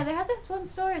 Yeah, they had this one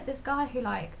story of this guy who,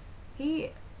 like,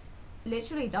 he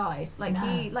literally died. Like,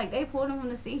 they pulled him from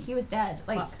the sea, he was dead.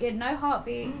 Like, he had no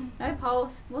heartbeat, no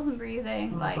pulse, wasn't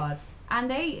breathing. Oh like, my God. And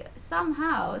they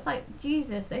somehow, it's like,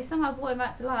 Jesus, they somehow brought him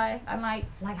back to life. And, like,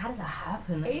 how does that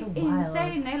happen? That's it's so wild.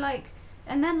 insane. They, like,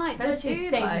 and then, like, the dude,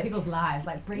 saving like, people's lives,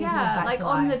 like, bringing people back like, to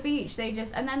on life. the beach, they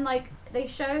just, and then, like, they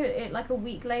showed it, like, a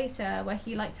week later, where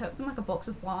he, like, took them, like, a box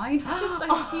of wine, which is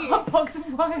so cute. A box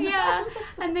of wine. Yeah,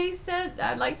 and they said,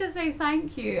 I'd like to say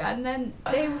thank you, and then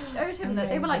they showed him that,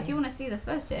 they were like, do you want to see the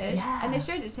footage? Yeah. And they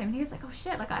showed it to him, and he was like, oh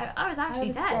shit, like, I was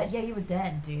actually dead. Yeah, you were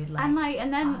dead, dude. Like,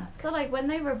 And then, so, like, when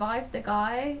they revived the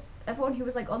guy, everyone who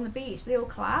was, like, on the beach, they all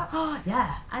clapped.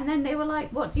 yeah. And then they were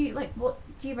like, what do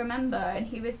you remember? And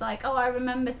he was like, oh, I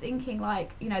remember thinking,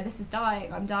 like, you know, this is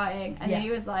dying, I'm dying. And then he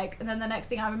was like, and then the next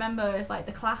thing I remember is, like,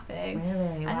 the clapping.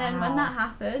 Really? And then when that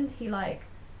happened, he,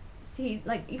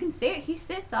 you can see it, he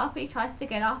sits up, he tries to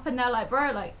get up, and they're like,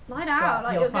 bro, like, lie down,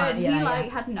 like, you're good. Yeah, he, like,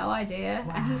 had no idea.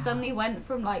 Wow. And he suddenly went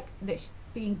from, like,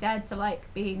 being dead to, like,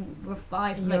 being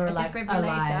revived from, You're, like, a like, defibrillator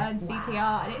alive. and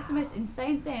CPR. And it's the most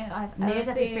insane thing I've ever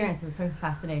Near-death seen. experience is so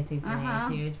fascinating to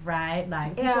me, dude, right?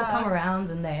 Like, people Yeah. come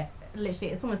around and they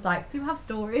literally, it's almost like, People have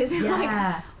stories. yeah.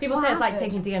 Like, People what say it's like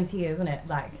happened? taking DMT, isn't it?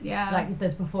 Like, Yeah. like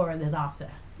there's before and there's after.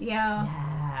 Yeah.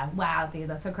 Yeah. Wow, dude,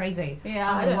 that's so crazy.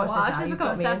 Yeah, I'm I gonna don't know watch why. this I now. should You've become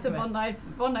got me obsessed with into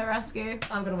Bondi Rescue.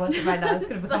 I'm gonna watch it right now. It's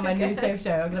gonna become my new good. safe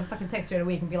show. I'm gonna fucking text you in a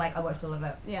week and be like, I watched all of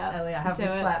it. Yeah, Ellie, I have do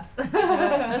been it. slaps.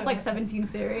 There's like 17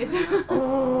 series.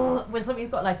 Oh, when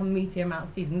something's got like a meaty amount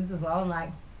of seasons as well, I'm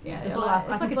like, Yeah, this you're will like- last.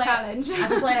 I it's can like a play challenge. I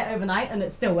can play it overnight and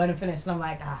it still won't have finished, and I'm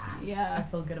like, I Yeah.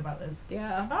 feel good about this.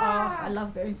 Yeah. Ah. Oh, I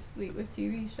love going to sleep with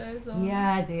TV shows on.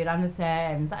 Yeah, dude, I'm the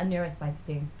same. Is that a neurospicy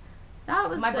thing? That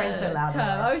was My the brain's so loud, term.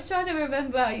 by the way. I was trying to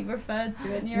remember how you referred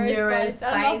to it. Neurospice.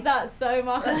 I Neurospice. love that so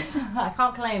much. I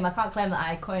can't claim that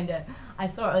I coined it. I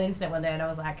saw it on the internet one day and I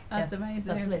was like, That's yes, amazing.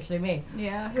 That's literally me.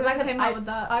 Yeah. Because I came up with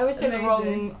that. I always say the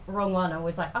Amazing. wrong one. I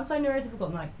was like, I'm so neurotypical.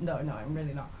 I'm like, no, I'm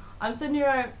really not. I'm so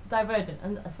neurodivergent.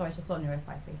 And sorry, I just thought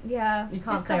neurospicy. Yeah. You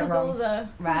can't just say it covers wrong. all the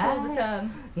Right.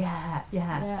 terms.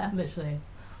 Yeah, literally.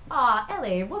 Ah,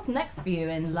 Ellie, what's next for you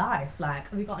in life? Like,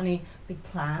 have you got any big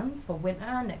plans for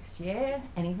winter, next year,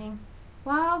 anything?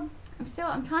 Well,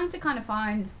 I'm trying to kind of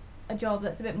find a job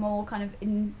that's a bit more kind of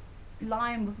in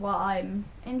line with what I'm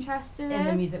interested In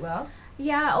the music world?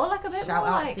 Yeah, or like a bit Shout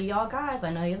more out like, to y'all guys.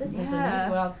 I know you're listening to the Yeah.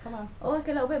 music world. Come on. or like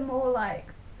a little bit more like,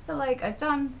 so like I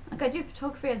do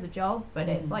photography as a job, but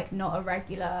it's like not a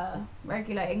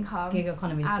regular income. Gig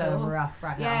economy is at so all. rough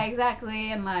right now. Yeah,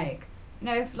 exactly, and like, you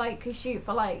know, if like you shoot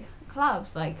for like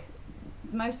clubs, like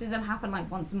most of them happen like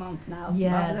once a month now,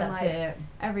 Yeah, rather than that's like it.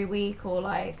 every week or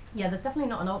like. Yeah, there's definitely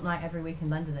not an alt night every week in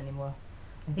London anymore.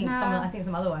 I think No.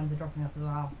 some other ones are dropping off as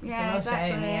well. Yeah, so no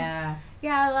exactly. shame. Yeah.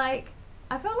 Yeah, like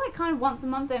I feel like kind of once a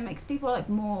month it makes people like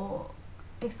more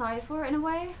excited for it in a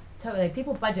way. Totally.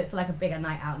 People budget for like a bigger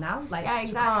night out now. Like Yeah,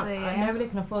 exactly, You can't, yeah. nobody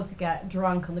can afford to get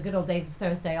drunk on the good old days of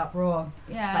Thursday up Raw.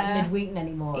 Yeah. Like midweek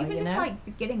anymore. Even you just know?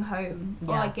 like getting home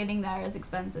or Yeah. like getting there is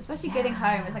expensive, especially getting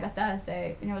home. It's like a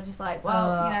Thursday, and you're just like,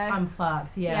 well, you know, I'm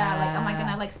fucked. Yeah. like, am I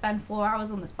gonna like spend 4 hours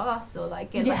on this bus or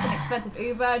like get like an expensive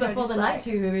Uber? Do I before just, the like- night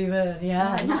tube even?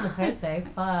 Yeah. Yeah, Not no. the Thursday.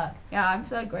 Fuck. Yeah, I'm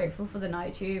so grateful for the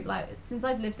night tube. Like since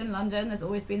I've lived in London, there's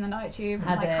always been the night tube.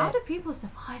 Has I'm like, it? how do people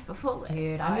survive before this?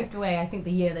 Dude, I Like, moved away. I think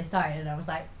the year they started, and I was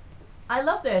like, I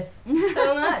love this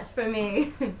so much for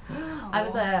me.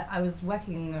 I was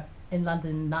working in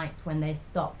London nights when they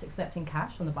stopped accepting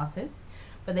cash on the buses,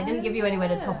 but they didn't give you anywhere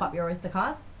to top up your Oyster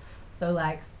cards. So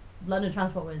like, London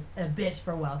transport was a bitch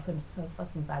for a while. So I'm so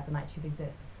fucking glad the night tube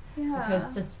exists. Yeah.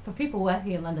 Because just for people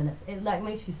working in London, it like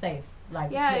makes you safe. Like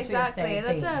Yeah, literally a exactly. safe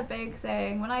That's thing. a big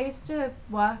thing. When I used to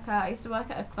work at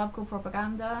a club called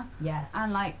Propaganda, Yes.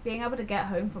 and like being able to get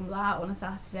home from that on a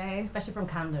Saturday. Especially from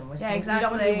Camden, which Yeah, you don't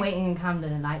want to be exactly. waiting in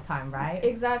Camden at night time, right?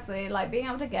 Exactly. Like being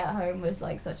able to get home was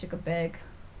like such a big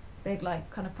like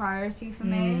kind of priority for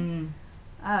me.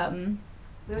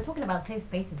 We were talking about safe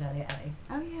spaces earlier, Ellie.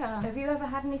 Oh yeah. Have you ever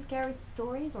had any scary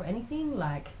stories or anything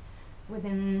like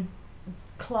within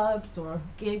clubs or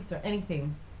gigs or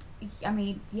anything? I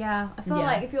mean, yeah. I feel Yeah.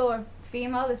 like if you're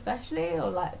female especially, or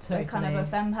like a kind of a Totally.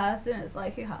 femme person, it's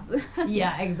like who hasn't?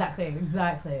 Yeah, exactly.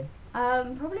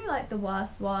 Probably like the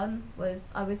worst one was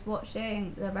I was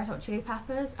watching the Red Hot Chili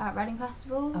Peppers at Reading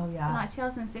Festival. Oh, yeah. In like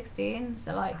 2016.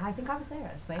 So like. I think I was there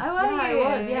actually. Oh, were yeah, you?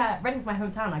 I was. Yeah, Reading's my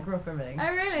hometown. I grew up in Reading. Oh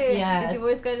really? Yes. Did you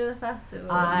always go to the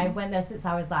festival? I went there since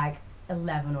I was like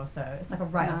 11 or so. It's like a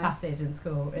rite of Nice. passage in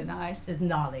school. It's Nice. It's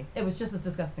gnarly. It was just as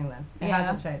disgusting then. It Yeah.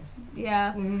 hasn't changed.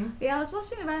 Yeah. Mhm. Yeah, I was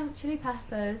watching the Red Hot Chili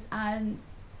Peppers and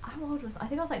how old was I?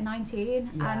 think I was like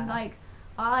 19, and like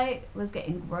I was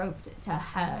getting groped to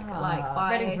heck, like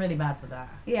by. Reading's really bad for that.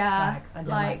 Yeah, like, I don't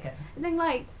like it. I think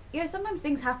like, you know, sometimes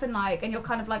things happen like, and you're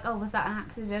kind of like, oh, was that an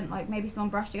accident? Like maybe someone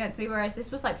brushed against me. Whereas this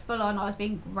was like full on. I was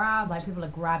being grabbed. Like people are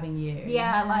grabbing you.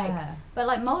 Yeah, like, but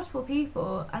like multiple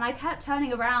people, and I kept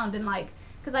turning around and like,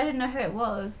 because I didn't know who it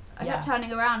was. I kept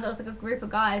turning around. There was like a group of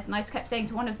guys, and I just kept saying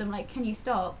to one of them like, "Can you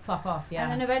stop? Fuck off!" Yeah.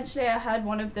 And then eventually I heard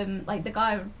one of them, like the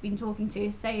guy I've been talking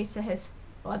to, say to his,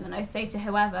 well, I don't know, say to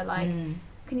whoever like.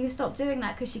 Can you stop doing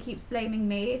that because she keeps blaming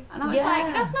me? And I was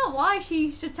like, that's not why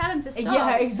she should tell him to stop.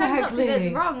 Yeah, exactly. Because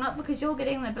it's wrong, not because you're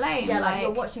getting the blame. Yeah, like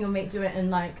you're watching your mate do it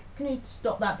and like, can you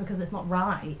stop that because it's not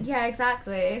right? Yeah,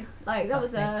 exactly. Like that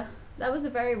was a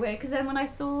very weird, because then when I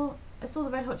saw the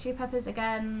Red Hot Chili Peppers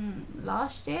again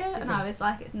last year, and I was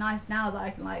like, it's nice now that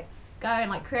I can like go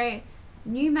and like create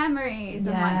new memories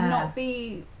and like not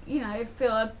be, you know,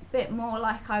 feel a bit more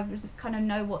like I would kind of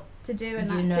know what to do in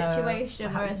that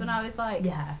situation. Whereas when I was like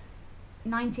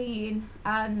 19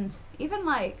 and even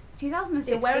like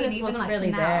 2016, the awareness even wasn't like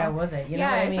really now, there, was it? You know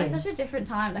what I mean? It's like such a different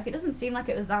time. Like it doesn't seem like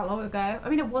it was that long ago. I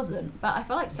mean, it wasn't, but I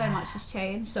feel like so much has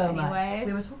changed. So anyway. much.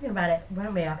 We were talking about it,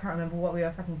 weren't we? I can't remember what we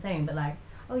were fucking saying, but like,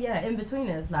 oh yeah, in between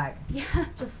us, like,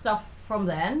 just stuff from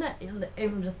then,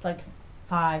 even just like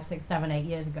 5, 6, 7, 8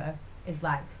 years ago, is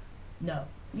like, no.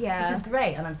 Yeah. Which is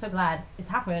great, and I'm so glad it's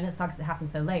happened. It sucks it happened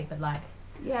so late, but like,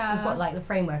 we've got like the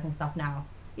framework and stuff now.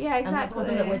 Yeah, exactly. And that's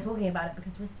awesome that we're talking about it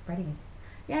because we're spreading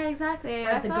it. Yeah, exactly.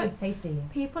 Spread the good safety.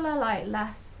 People are like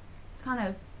less kind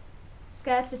of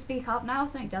scared to speak up now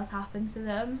if something does happen to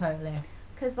them. Totally.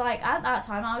 Because like at that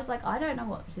time I was like, I don't know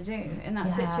what to do in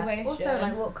that situation. Also,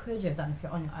 like, what could you have done if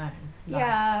you're on your own?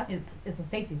 Like, it's a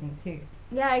safety thing too.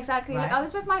 Yeah, exactly. Right. Like I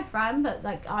was with my friend, but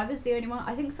like I was the only one.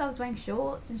 I think because I was wearing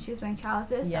shorts and she was wearing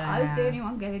trousers. So I was the only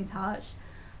one getting touched.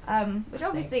 Which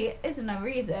obviously isn't a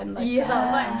reason, like, because I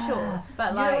was wearing shorts,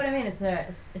 but like, you know what I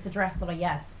mean? It's a dress, not a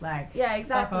yes, like. Yeah,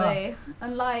 exactly.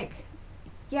 And like,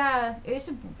 yeah, it was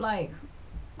just like,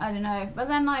 I don't know. But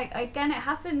then like again, it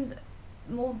happened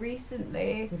more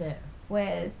recently. Did it?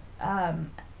 With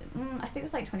I think it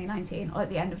was like 2019 or at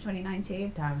the end of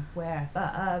 2019. Damn, where?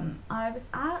 But I was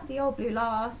at the Old Blue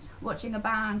Last watching a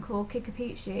band called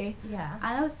Kikapichi. Yeah.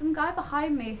 And there was some guy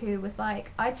behind me who was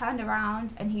like, I turned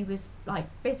around and he was like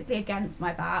basically against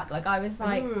my back. Like I was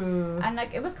like, and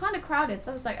like it was kind of crowded,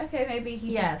 so I was like, okay, maybe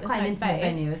he just it's quite an intimate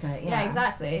venue, isn't it? Yeah,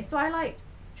 exactly. So I like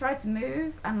tried to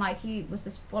move and like he was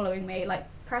just following me, like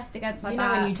pressed against my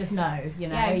back. You know when you just know, you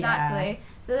know. Yeah, exactly.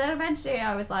 So then eventually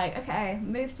I was like, okay,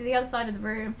 moved to the other side of the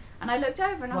room, and I looked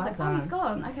over and I was like, oh, he's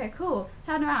gone. Okay, cool.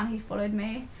 Turned around, he followed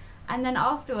me. And then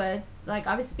afterwards, like,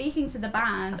 I was speaking to the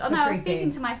band. That's so I was creepy.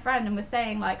 speaking to my friend and was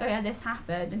saying, like, oh yeah, this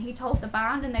happened. And he told the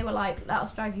band, and they were like, let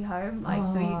us drive you home, like,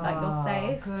 so you, like, you're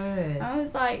safe. Good. And I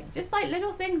was like, just like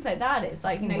little things like that. It's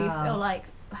like, you know, you feel like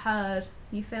heard.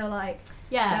 You feel like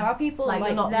there are people like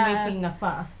you're not there. making a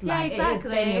fuss. Like, yeah,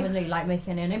 exactly. it is genuinely like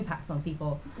making an impact on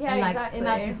people. Yeah, and like exactly.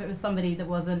 imagine if it was somebody that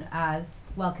wasn't as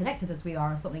well connected as we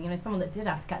are or something, you know, someone that did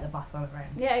have to get the bus on their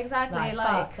own. Yeah, exactly. Like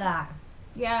fuck that.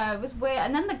 Yeah, it was weird.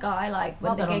 And then the guy, like,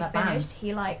 when the gig finished,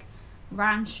 he like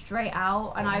ran straight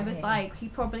out, and I was like, he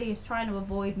probably is trying to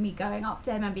avoid me going up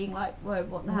to him and being like, whoa,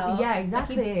 what the hell? Yeah,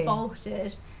 exactly. Like, he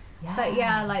bolted. Yeah. But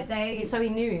yeah, like so he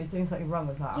knew he was doing something wrong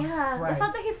as well. Yeah, Gross. the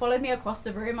fact that he followed me across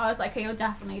the room, I was like, okay, you're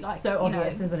definitely like, so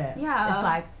obvious, isn't it? Yeah.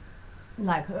 It's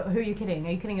like, who are you kidding?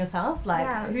 Are you kidding yourself?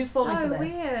 Like, who's falling for this?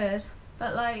 So weird.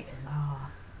 But like,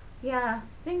 yeah,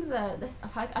 things are this.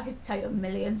 I could tell you a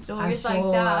million stories like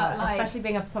that. Like, especially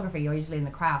being a photographer, you're usually in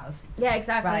the crowds. Yeah,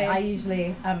 exactly. Right. I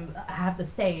usually have the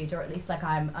stage, or at least like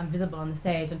I'm visible on the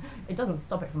stage, and it doesn't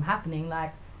stop it from happening.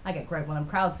 Like I get great when I'm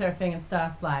crowd surfing and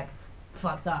stuff. Like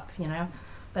fucked up, you know.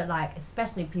 But like,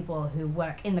 especially people who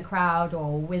work in the crowd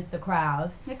or with the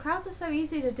crowd. The crowds are so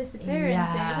easy to disappear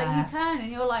into. Like you turn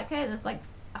and you're like, hey, there's like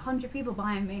 100 people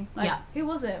behind me. Like, who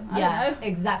was it? I don't know.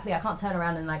 Exactly. I can't turn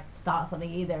around and like start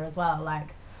something either as well. Like,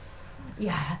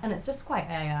 yeah, and it's just quite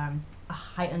a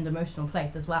heightened emotional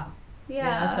place as well.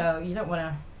 Yeah. You know? So you don't want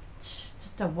to.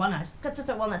 Just don't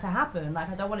want that to happen. Like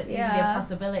I don't want it to even be a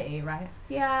possibility, right?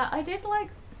 Yeah, I did like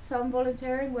some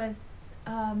volunteering with.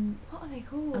 What are they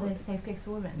called? Are they safe gigs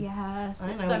for women? Yes. I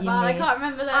don't know so what you bad, mean. I can't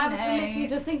remember their I was name. literally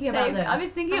just thinking about them. I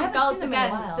was thinking of Girls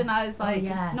Against, and I was like,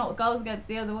 not Girls Against,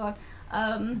 the other one.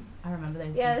 I remember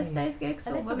those. Yeah, safe gigs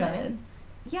for women.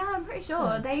 Yeah, I'm pretty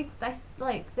sure they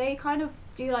kind of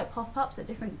do like pop-ups at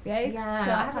different gigs to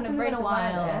like, kind of raise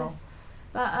awareness.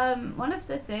 But one of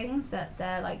the things that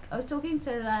they're like, I was talking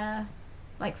to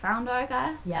like founder, I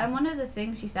guess. Yeah. And one of the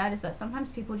things she said is that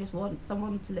sometimes people just want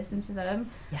someone to listen to them.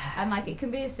 Yeah. And like it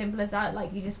can be as simple as that,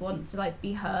 like you just want to like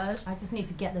be heard. I just need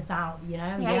to get this out, you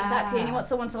know? Yeah, exactly. And you want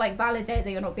someone to like validate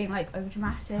that you're not being like over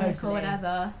dramatic or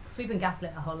whatever. So we've been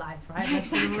gaslit our whole lives, right? Like,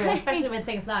 Exactly. especially with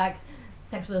things like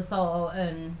sexual assault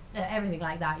and everything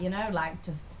like that, you know? Like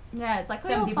just... Yeah, it's like, oh,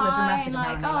 Some you're people are dramatic fine,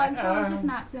 like, apparently, oh, like, I'm sure it's just an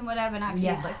accident, whatever, and actually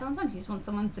Yeah. it's like, sometimes you just want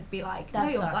someone to be like, That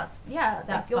no, sucks. that's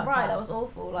That's you're fucked right, up. that was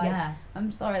awful, like, Yeah.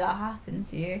 I'm sorry that happened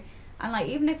to you. And like,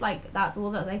 even if like, that's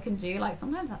all that they can do, like,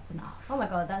 sometimes that's enough. Oh my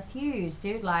god, that's huge,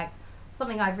 dude. Like,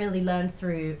 something I've really learned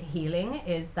through healing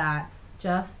is that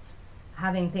just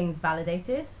having things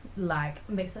validated, like,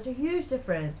 makes such a huge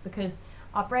difference, because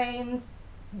our brains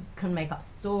can make up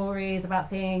stories about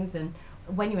things, and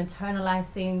when you internalize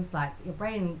things, like, your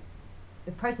brain,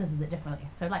 it processes it differently.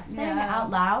 So like saying it out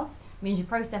loud means you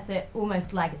process it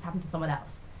almost like it's happened to someone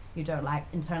else. You don't like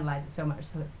internalize it so much,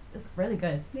 so it's really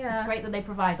good. Yeah. It's great that they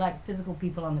provide like physical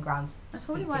people on the ground. That's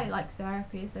probably why like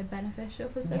therapy is so beneficial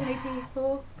for so many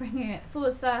people, bringing it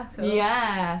full circle.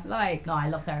 Yeah. Like, No, I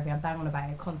love therapy. I bang on about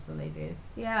it constantly, dude.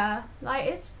 yeah, like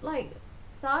it's like,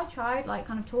 so I tried like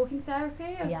kind of talking therapy.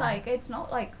 It's like, it's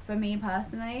not like for me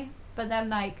personally, but then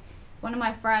like one of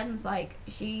my friends, like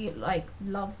she like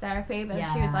loves therapy, but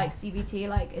she was like, CBT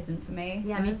like isn't for me.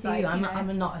 Yeah, And me it's too. like, I'm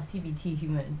you know, not a CBT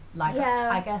human. Like,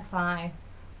 Yeah. I guess I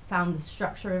found the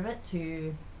structure of it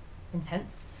too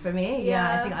intense for me.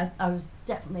 Yeah. I think I was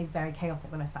definitely very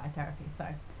chaotic when I started therapy, so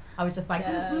I was just like,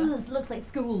 Yeah. "Ooh, this looks like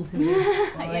school to me."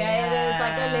 yeah, it is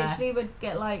like I literally would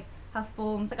get like have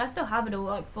forms, like I still have it all,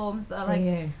 like forms that are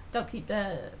like don't keep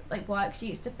the like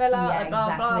worksheets to fill out, Yeah, like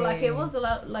blah blah. Like exactly. it was a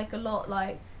lot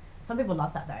like Some people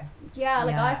love that though. yeah,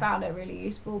 like I Yeah. found it really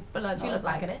useful. But like, Do you I was look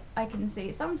back like, at it? I can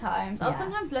see sometimes. I'll Yeah.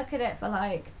 sometimes look at it for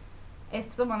like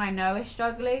if someone I know is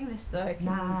struggling, just so I can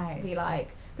Nice. be like,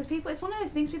 because people, it's one of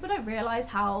those things people don't realize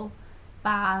how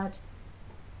bad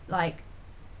like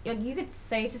you could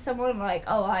say to someone like,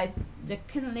 oh, I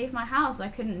couldn't leave my house, I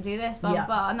couldn't do this, blah Yeah.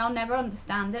 blah, and they'll never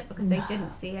understand it because they No.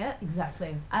 didn't see it.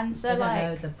 Exactly. And so I don't like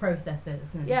know the processes.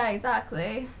 And yeah,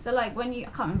 exactly. So like when you, I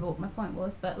can't remember what my point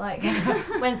was, but like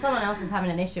when someone else is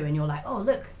having an issue and you're like, oh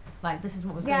look, like this is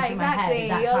what was going yeah, through my head exactly. at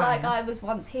that You're time. like, I was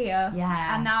once here,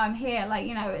 Yeah. and now I'm here. Like,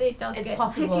 you know, it does It's get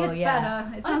possible, it gets yeah.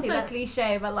 better. It's Honestly, not so that's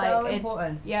cliche, but like so it's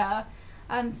important. yeah.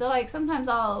 And so like sometimes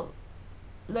I'll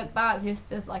look back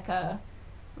just as like a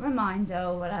reminder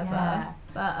or whatever. Yeah.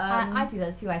 But I do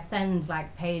that too. I send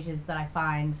like pages that I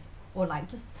find, or like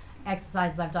just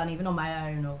exercises I've done even on my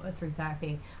own or through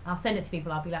therapy. I'll send it to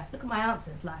people. I'll be like, look at my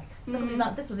answers. Like, look at these,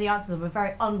 like, this was the answers of a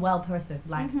very unwell person.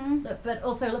 Like, look, but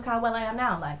also look how well I am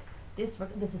now. Like, this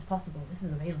is possible. This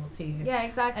is available to you. yeah,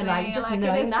 exactly. And like just it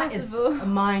knowing is that is possible.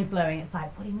 mind blowing. It's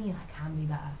like, what do you mean I can be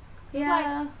better? It's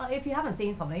Yeah. like if you haven't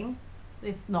seen something,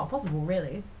 it's not possible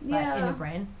really. Like in Yeah. your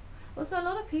brain. Also, a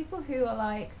lot of people who are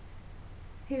like,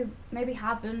 who maybe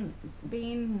haven't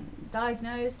been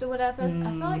diagnosed or whatever, I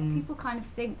feel like people kind of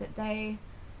think that they'll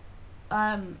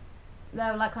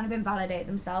like kind of invalidate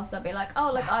themselves. They'll be like,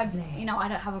 oh, like I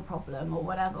don't have a problem or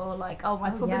whatever, or like, oh, my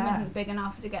problem isn't big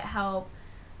enough to get help,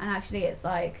 and actually it's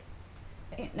like,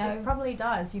 you know, It probably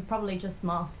does. You probably just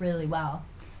masked really well.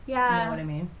 yeah, You know what I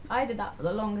mean? I did that for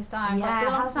the longest time. Yeah, like,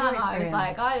 for the how's longest your time I was experience?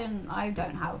 like, I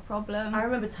don't have a problem. I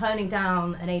remember turning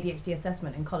down an ADHD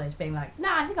assessment in college, being like,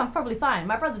 nah, I think I'm probably fine.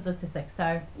 My brother's autistic,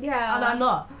 so yeah, and I'm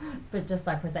not. But just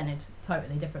I presented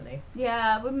totally differently.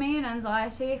 Yeah, with me and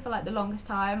anxiety, for like the longest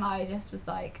time, I just was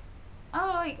like,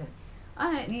 oh, like,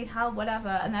 I don't need help, whatever.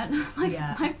 And then like,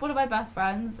 Yeah. one of my best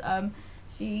friends,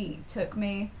 she took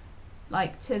me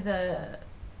like to the,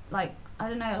 like, I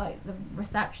don't know, like the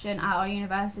reception at our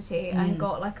university and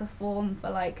got like a form for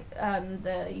like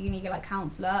the uni like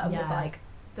counsellor and was Yeah. like,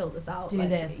 fill this out. Do like,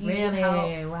 this, you need really?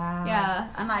 help. Wow. Yeah,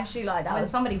 and actually like that When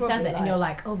was somebody says probably, it and you're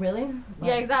like, oh really?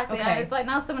 yeah, Like, exactly. okay. It's like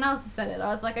now someone else has said it. I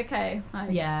was like, okay,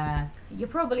 like, Yeah. you're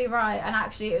probably right. And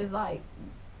actually it was like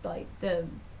the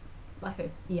like a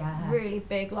Yeah. really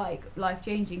big like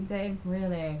life-changing thing.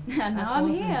 Really? And That's now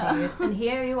I'm awesome, here. dude. And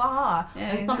here you are. Yeah,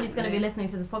 and somebody's going to be exactly. listening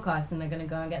to this podcast and they're going to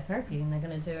go and get therapy and they're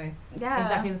going to do Yeah,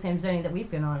 exactly the same journey that we've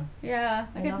been on. yeah,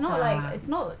 like I it's love not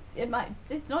that. like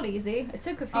it's not easy. It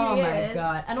took a few Oh years. my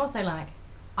god. And also like,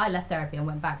 I left therapy and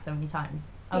went back so many times.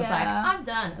 I was like, Yeah. I'm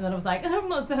done. And then I was like, I'm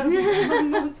not done.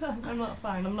 I'm not done. I'm not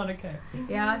fine. I'm not okay.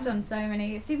 Yeah, I've done so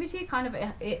many. CBT kind of,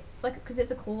 it's like, because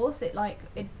it's a course, it like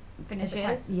it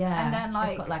finishes. Yeah. And then like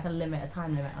it's got like a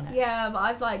time limit on it. yeah, but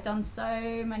I've like done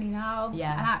so many now.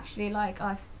 Yeah. And actually like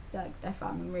I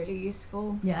found them really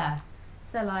useful. Yeah.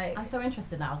 So like I'm so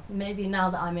interested now. Maybe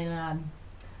now that I'm in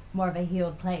more of a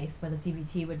healed place where the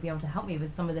CBT would be able to help me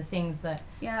with some of the things that,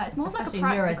 it's more like a especially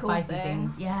practical neurospicy thing.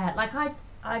 things. Yeah, like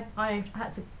I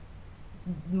had to.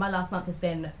 My last month has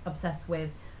been obsessed with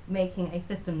making a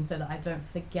system so that I don't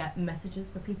forget messages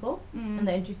for people, and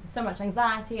that induces so much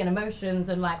anxiety and emotions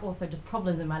and like also just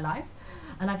problems in my life.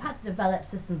 And I've had to develop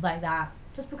systems like that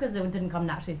just because it didn't come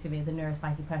naturally to me as a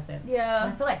neurospicy person. Yeah.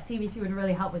 And I feel like CBT would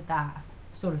really help with that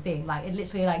sort of thing. Like it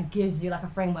literally like gives you like a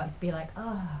framework to be like,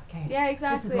 oh, okay. Yeah,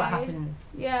 exactly. This is what happens.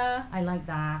 Yeah. I like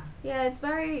that. Yeah, it's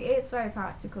very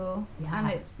practical. Yeah.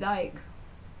 And it's like,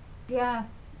 yeah,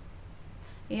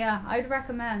 I'd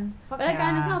recommend. Fuck but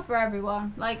again, it's yeah. not for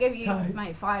everyone. Like if you Totes.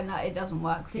 might find that it doesn't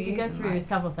work for you. Did you go then, through like,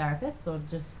 several therapists or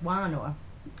just one or?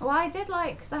 well, I did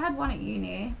cause I had one at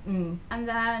uni, Mm. and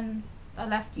then I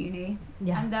left uni.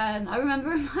 Yeah. And then I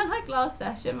remember in my last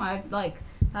session, my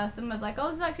person was like, "Oh,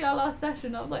 this is actually our last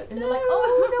session." I was like, And no. they're like,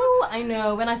 oh no, I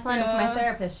know. When I signed up for my Yeah.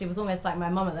 therapist, she was almost like my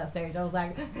mum at that stage. I was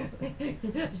like,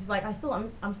 she's like, I'm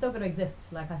still going to exist.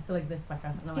 Like I still exist, Becca.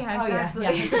 And I'm like, Yeah, oh exactly.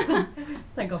 yeah.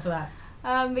 Thank God for that.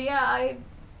 But yeah, I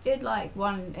did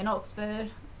one in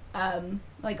Oxford,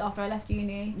 after I left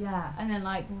uni. Yeah. And then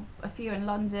a few in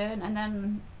London, and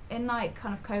then in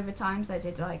kind of COVID times I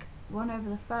did one over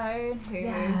the phone who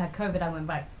Yeah, COVID, I went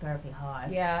back to therapy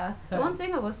hard. yeah. The So one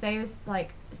thing I will say is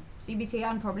CBT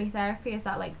and probably therapy is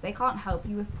that they can't help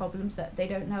you with problems that they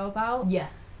don't know about.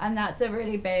 Yes. And that's a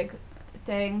really big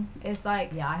thing. Is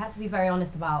yeah, I had to be very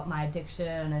honest about my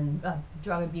addiction and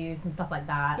drug abuse and stuff like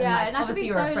that. yeah, and and that could obviously be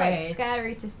you're so afraid.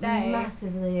 scary to say.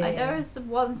 Massively. There was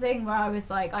one thing where I was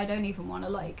I don't even want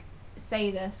to say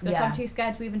this because Yeah. I'm too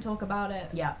scared to even talk about it.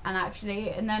 Yeah.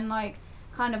 And then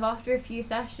kind of after a few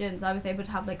sessions I was able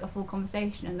to have a full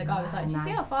conversation, and the guy was like, do you see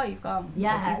Nice. how far you've gone?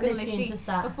 Yeah, you could literally just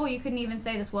that. before you couldn't even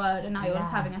say this word, and now you're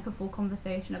just Yeah. having a full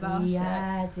conversation about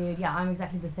Yeah, dude. Yeah, I'm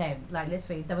exactly the same.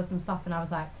 Literally, there was some stuff, and I was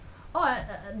like, "Oh,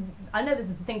 I know this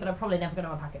is the thing, but I'm probably never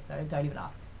gonna unpack it, so don't even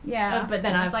ask." it. Yeah. But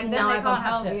then it's then then they I've can't unpacked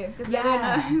help it. you because Yeah, they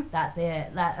don't know. that's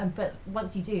it. But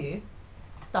once you do,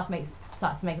 stuff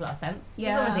starts to make a lot of sense. 'Cause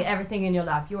Yeah. obviously, everything in your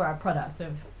life, you are a product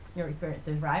of your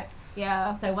experiences, right?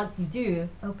 Yeah. So once you do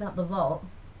open up the vault,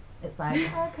 it's like,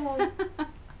 okay,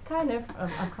 kind of.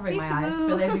 I'm covering my eyes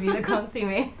for those of you that can't see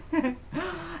me.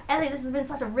 Ellie, this has been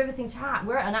such a riveting chat.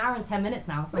 We're at an hour and 10 minutes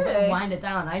now, so I'm Really? going to wind it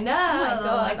down. I know.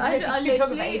 Oh my god! I could talk about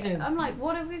literally, ages. I'm like,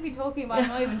 what have we been talking about? I'm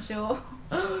not even sure.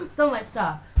 So much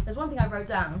stuff. There's one thing I wrote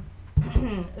down.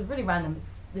 It was really random.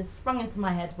 It sprung into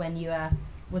my head when you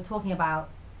were talking about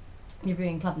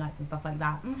reviewing club nights and stuff like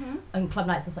that. Mhm. And club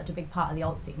nights are such a big part of the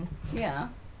alt scene. Yeah.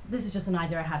 This is just an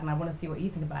idea I had, and I want to see what you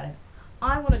think about it.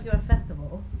 I want to do a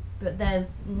festival, but there's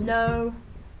no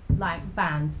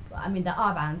bands. I mean, there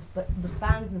are bands, but the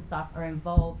bands and stuff are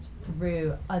involved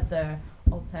through other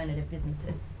alternative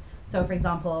businesses. So, for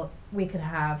example, we could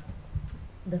have,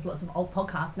 there's lots of alt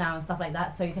podcasts now and stuff like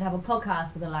that. So you could have a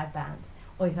podcast with a live band,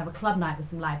 or you can have a club night with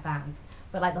some live bands.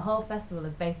 But the whole festival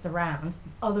is based around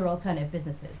other alternative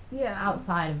businesses. Yeah.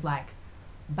 Outside of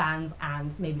bands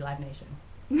and maybe Live Nation.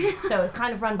 So it's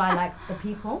kind of run by the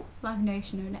people. Live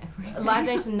Nation and everything. Live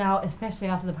Nation now, especially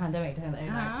after the pandemic, don't they?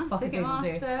 Fuck it, people do.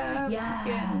 Ticketmaster.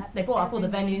 Yeah. They bought up all the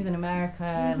venues in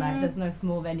America. There's no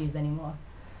small venues anymore.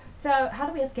 So how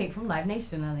do we escape from Live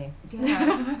Nation, Ellie?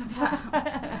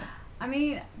 Yeah. I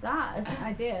mean, that as an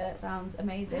idea sounds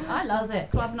amazing. I love it?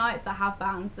 club Yes. nights that have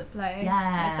bands that play.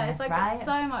 Yeah, It's right? it's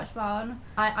so much fun.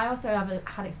 I also have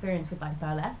had experience with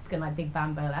burlesque and big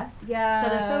band burlesque. Yeah. So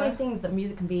there's so many things that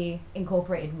music can be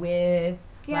incorporated with.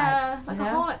 Yeah, you a know?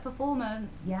 whole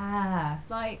performance. Yeah.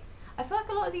 I feel like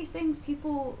a lot of these things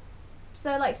people,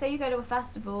 so say you go to a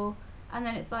festival and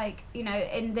then it's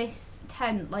in this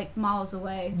tent miles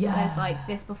away Yeah. there's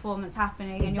this performance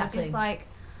happening and you're Exactly. just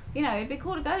it'd be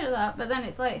cool to go to that, but then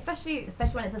it's especially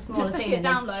when it's a smaller especially thing a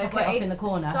and they download chuck it where off it's in the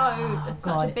corner. it's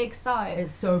such a big site.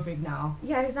 It's so big now.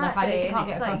 Yeah, exactly. I literally can't and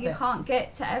get it's across you it. can't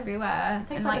get to everywhere. It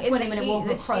takes and a in the 20-minute heat walk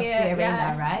this across year, the area yeah,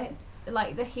 there, right?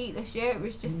 The heat this year, it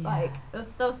was just Yeah. there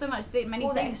was so many All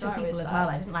the things. extra where I people was as well.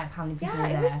 I didn't like how many people were yeah,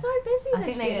 there. it was so busy I this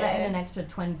think they year. let in an extra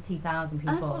 20,000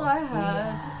 people. That's what I heard.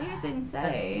 Yeah. It was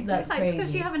insane. That's It's just because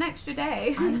crazy. you have an extra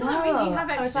day. I know. doesn't mean you have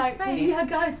I was extra space. Yeah,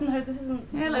 guys, no, this isn't.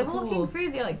 Yeah, this isn't walking cool.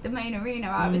 through the main arena,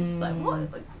 I was just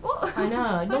what? I know.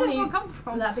 Where did Normally, everyone come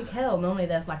from? that big hill. Normally,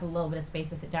 there's a little bit of space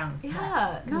to sit down.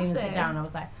 Yeah, Couldn't even sit nothing. down. I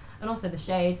was and also the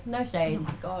shade. No shade. Oh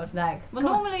my god. Well,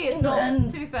 normally it's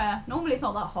not. To be fair, normally it's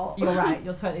not that hot. You're right.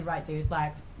 You're totally right, dude.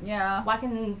 Yeah. Why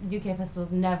can UK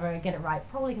festivals never get it right?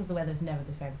 Probably because the weather's never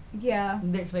the same. Yeah.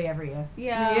 Literally every year.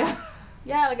 Yeah.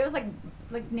 Yeah, it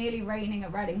was nearly raining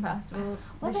at Reading Festival.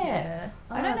 Was this it? year.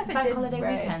 I don't know if it Bank did holiday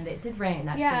rain. weekend. It did rain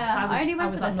actually. Yeah, I only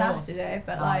went was for the up north. Saturday,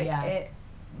 but Oh, yeah.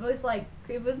 was like,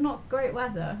 it was not great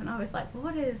weather, and I was like,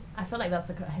 what is... I feel like that's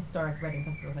a historic Reading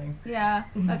Festival thing. Yeah,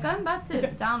 but going back to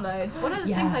Download, one of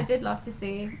the things I did love to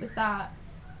see was that,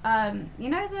 you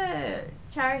know the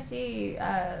charity,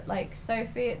 like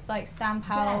Sophie, it's like Stamp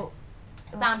Out...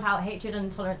 Yes. Stamp Out Hatred and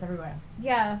Intolerance Everywhere.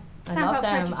 Yeah. I love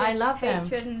them. I love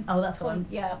them. And that's the one.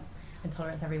 Yeah.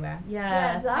 Intolerance Everywhere.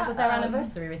 Yeah, it was their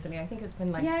anniversary recently. I think it's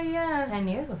been like 10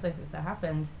 years or so since that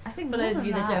happened. I think for those of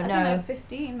you that don't know, I think like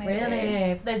 15 maybe.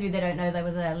 Really? For those of you that don't know, there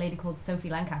was a lady called Sophie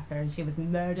Lancaster, and she was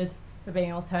murdered for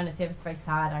being alternative. It's very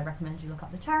sad. I recommend you look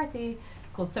up the charity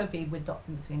called Sophie with dots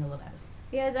in between all the letters.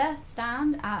 Yeah, their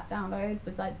stand at Download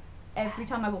was like, every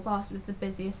time I walked past it was the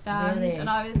busiest stand. Really? And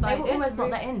I was like, they were almost not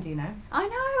let in, do you know? I know,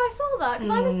 I saw that,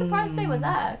 because I was surprised they were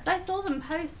there, because I saw them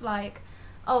post like,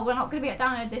 oh, we're not going to be at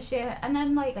Download this year, and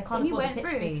then like they can't when you afford went the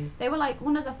pitch through, fees. they were like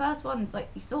one of the first ones like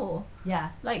you saw. Yeah.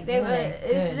 Like they really?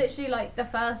 it was literally like the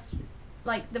first,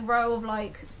 like the row of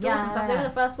like stores and stuff. They were the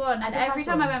first one, and every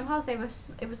time I went past, it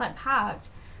was like packed.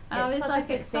 And I was like,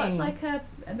 it's such like a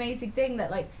amazing thing that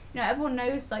like, you know, everyone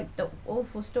knows like the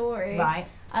awful story, right?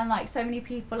 And like so many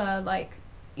people are like,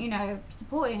 you know,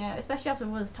 supporting it, especially after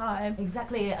all this time.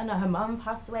 Exactly. I know her mum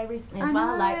passed away recently as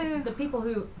well. Like the people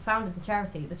who founded the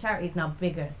charity is now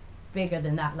bigger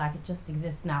than that. Like it just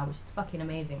exists now, which is fucking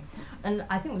amazing. And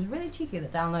I think it was really cheeky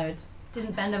that Download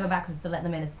didn't bend over backwards to let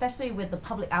them in, especially with the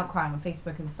public outcry on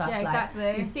Facebook and stuff. Yeah, exactly.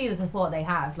 Like, you see the support they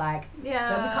have. Like, don't be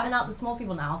cutting out the small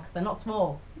people now, because they're not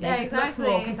small. They just look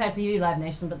small compared to you, Live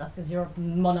Nation, but that's because you're a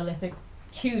monolithic,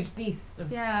 huge beast of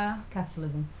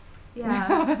capitalism.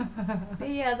 Yeah. But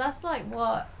yeah, that's like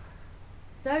what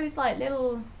those like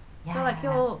little, so like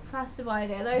your festival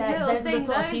idea, those little things,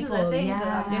 those are the things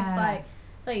that I'm just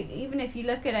like even if you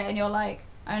look at it and you're like,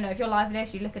 I don't know, if you're Live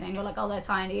Nation, you look at it and you're like, oh, they're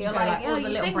tiny. You're like, oh,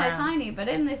 you think they're tiny, but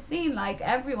in this scene, like,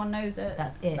 everyone knows it.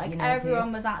 That's it. Like,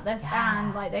 everyone was at their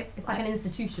stand. Like, it's like an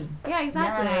institution. Yeah,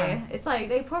 exactly. Yeah. It's like,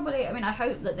 they probably, I mean, I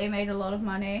hope that they made a lot of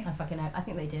money. I fucking hope. I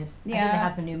think they did. Yeah. I think they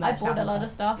had some new merch. I bought a lot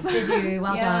of stuff. Did you?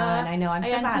 Well done. I know. I'm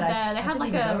so bad. They had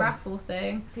like a raffle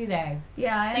thing. Do they?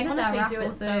 Yeah, they honestly do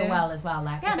it so well as well.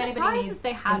 Like, if anybody needs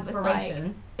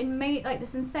inspiration. It made like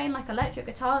this insane like electric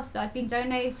guitars that had been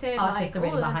donated. Artists are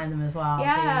really behind them as well.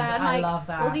 Yeah, dude. and I like love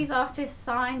that. all these artists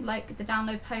signed like the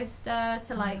Download poster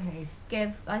to like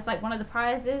give as like one of the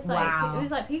prizes. Like it was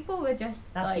like people were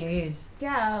just that's huge.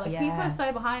 Yeah, like people are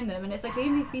so behind them, and it's like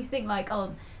even if you think like,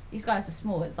 oh, these guys are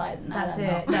small, it's like no, that's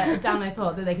it. No, Download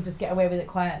thought that they could just get away with it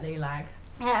quietly, like.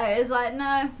 Yeah, it's like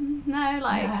no, like.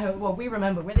 No, well, we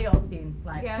remember we're the old scene.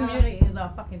 Like community is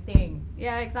our fucking thing.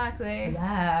 Yeah, exactly.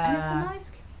 Yeah. And it's a nice.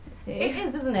 It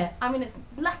is, isn't it? I mean, it's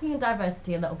lacking in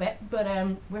diversity a little bit, but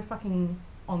we're fucking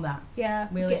on that. Yeah,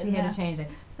 we're literally here to change it.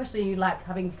 Especially like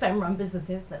having femme-run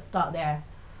businesses that start there,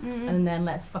 and then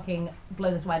let's fucking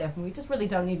blow this wide open. We just really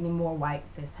don't need any more white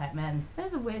cis het men.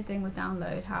 There's a weird thing with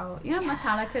Download. How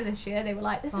Metallica this year they were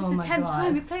like, this is the 10th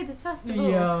time we played this festival.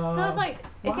 Yeah. And I was like,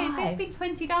 okay, so it's been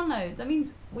 20 downloads. I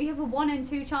mean, we have a 1 in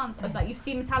 2 chance of like you've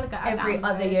seen Metallica at every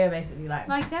Download. other year, basically.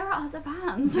 Like there are other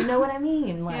bands. Do you know what I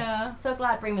mean? Like, so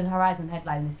glad Bring Me the Horizon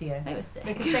headline this year. They were sick.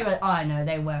 Because they were. Oh, I know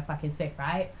they were fucking sick,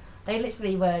 right? They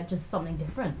literally were just something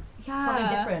different. Yeah.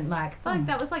 Something different, like. I feel like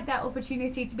that was like that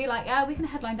opportunity to be like, yeah, we can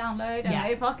headline Download, and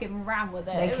they fucking ran with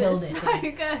it. They killed it. So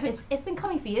good. It's been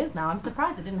coming for years now. I'm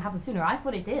surprised it didn't happen sooner. I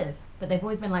thought it did, but they've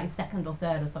always been like second or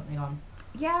third or something on.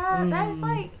 Yeah, there's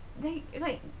like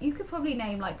you could probably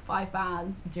name like 5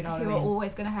 bands who are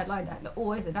always going to headline that. They're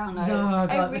always a Download.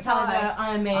 Oh, every time.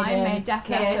 Iron Maiden, Def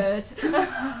Leppard.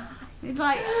 It's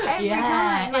like every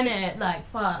time. Like, innit? Like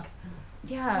fuck.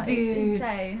 Yeah, dude. It's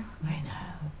insane. I know.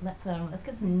 Let's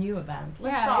get some newer bands.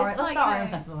 Let's start our own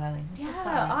festival, Elly.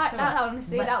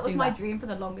 Honestly, that was my dream for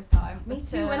the longest time. Me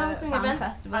too. When I was doing events,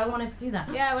 festival. I wanted to do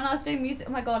that. Yeah, when I was doing music,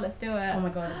 oh my god, let's do it. Oh my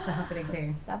god, it's so happening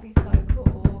too. That'd be so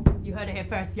cool. You heard it here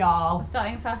first, y'all. We're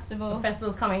starting a festival. The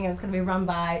festival's coming and it's going to be run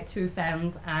by 2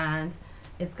 femmes and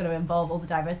it's going to involve all the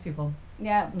diverse people.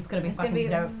 Yeah, it's going to be fucking dope.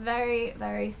 It's going to be a very,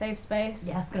 very safe space.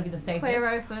 Yeah, it's going to be the safest. Queer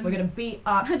open. We're going to beat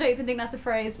up. I don't even think that's a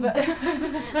phrase, but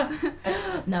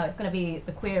no, it's going to be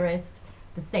the queerest,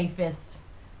 the safest,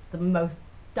 the most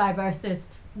diversest,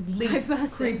 least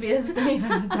creepiest,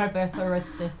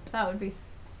 diversoristest. That would be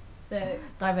sick.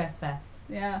 Diverse Fest.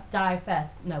 Yeah. Die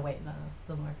Fest. No, wait, no, that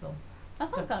doesn't work at all. That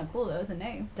sounds kind of cool though as a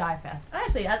name. Die Fest.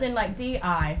 Actually, as in like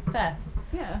D-I Fest.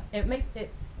 Yeah. It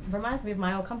reminds me of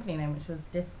my old company name, which was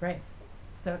Disgrace.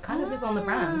 so it kind of is on the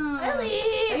brand. Elly!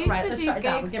 I used Right, to let's do shut it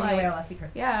down. We're gigs, giving away all our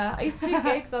secrets. Yeah, I used to do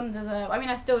gigs under the, I mean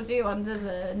I still do under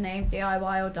the name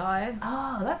DIY or Die.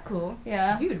 Oh, that's cool.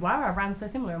 Yeah. Dude, why are our brands so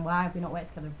similar and why have we not worked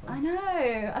together before? I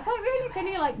know. I felt really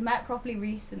really like met properly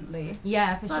recently.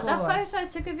 Yeah, for Like sure. that photo I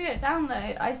took of you at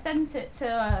Download, I sent it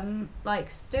to like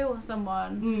Stu or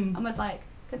someone and was like,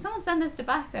 can someone send this to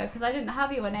Becca? Because I didn't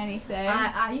have you on anything.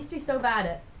 I used to be so bad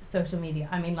at social media.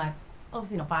 I mean, like,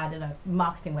 obviously not bad in a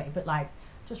marketing way, but like,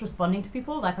 just responding to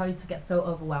people. Like, I used to get so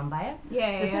overwhelmed by it.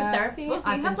 Yeah. But since therapy, Also,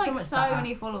 I've you have been like much so better.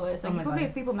 many followers. Like, Oh you my probably God.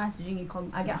 have people messaging you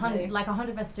constantly. I get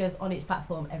 100 messages on each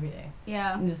platform every day.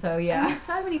 Yeah. So And yeah. you have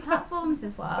so many platforms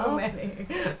as well. So many.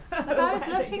 Like I was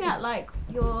looking at like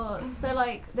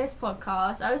this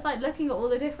podcast, I was like looking at all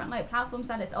the different like platforms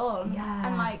that it's on. Yeah.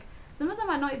 And like some of them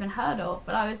I'd not even heard of,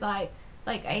 but I was like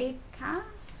Acast.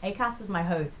 Acast is my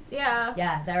host. Yeah.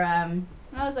 Yeah, they're And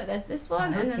I was like, there's this one,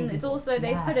 and hosting then it's people. also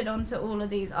they've Yeah. put it onto all of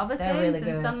these other They're things, really and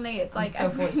good. suddenly it's I'm like so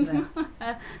fortunate.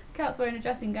 Cat's wearing a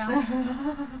dressing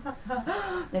gown.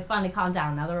 They finally calmed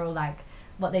down. Now they're all like,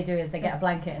 what they do is they get a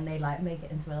blanket and they like make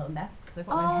it into a little nest because they've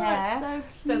got Oh, no hair.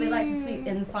 that's So they like to cute. sleep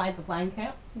inside the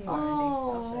blanket. You are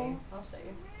Oh. ready. I'll show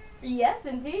you. Yes,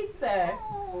 indeed, sir.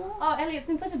 Oh, Ellie, it's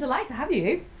been such a delight to have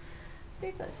you.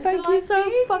 Thank you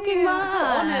so fucking much.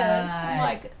 Honoured. I'm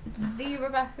like the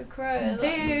Rebecca Crow.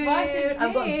 Dude,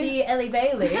 I've got the Elly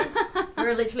Bailey.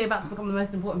 We're literally about to become the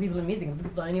most important people in music and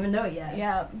people don't even know it yet.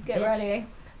 Yeah, get Bitch. ready.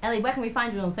 Ellie, where can we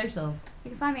find you on social? You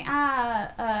can find me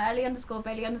at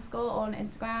Elly_Bailey_ on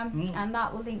Instagram, and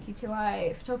that will link you to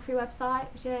my photography website,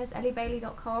 which is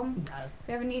ellybailey.com. Yes. If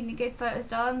you ever need any good photos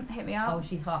done, hit me up. Oh,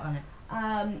 she's hot on it.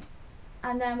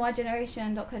 And then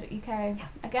ygeneration.co.uk.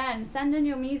 Again, send in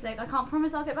your music. I can't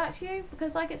promise I'll get back to you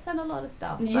because I get sent a lot of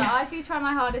stuff. But Yeah. I do try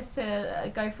my hardest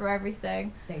to go through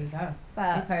everything. There you go.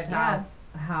 But You've heard yeah.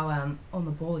 how on the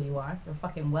ball you are. You're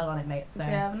fucking well on it, mate. So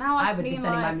Yeah, now I I've would be been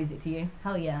sending my like- music to you.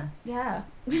 Hell yeah. Yeah.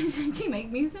 Do you make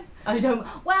music? I don't.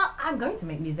 Well, I'm going to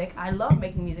make music. I love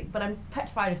making music, but I'm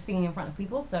petrified of singing in front of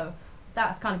people. So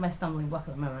that's kind of my stumbling block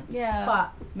at the moment. Yeah.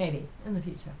 But maybe in the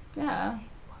future. Yeah.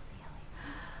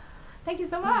 Thank you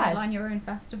so You much. headline your own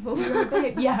festival.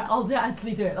 Yeah, I'll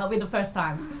actually do it. That'll be the first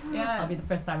time. Yeah. That'll be the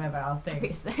first time ever I'll sing.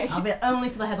 Be sick. I'll be only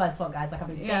for the headline spot, guys. Like I've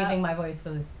been Yeah. saving my voice for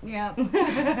this. Yeah.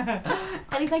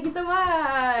 Ellie, thank you so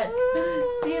much.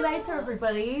 See you later,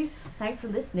 everybody. Thanks for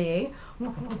listening.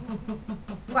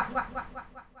 Whack, whack, whack, whack.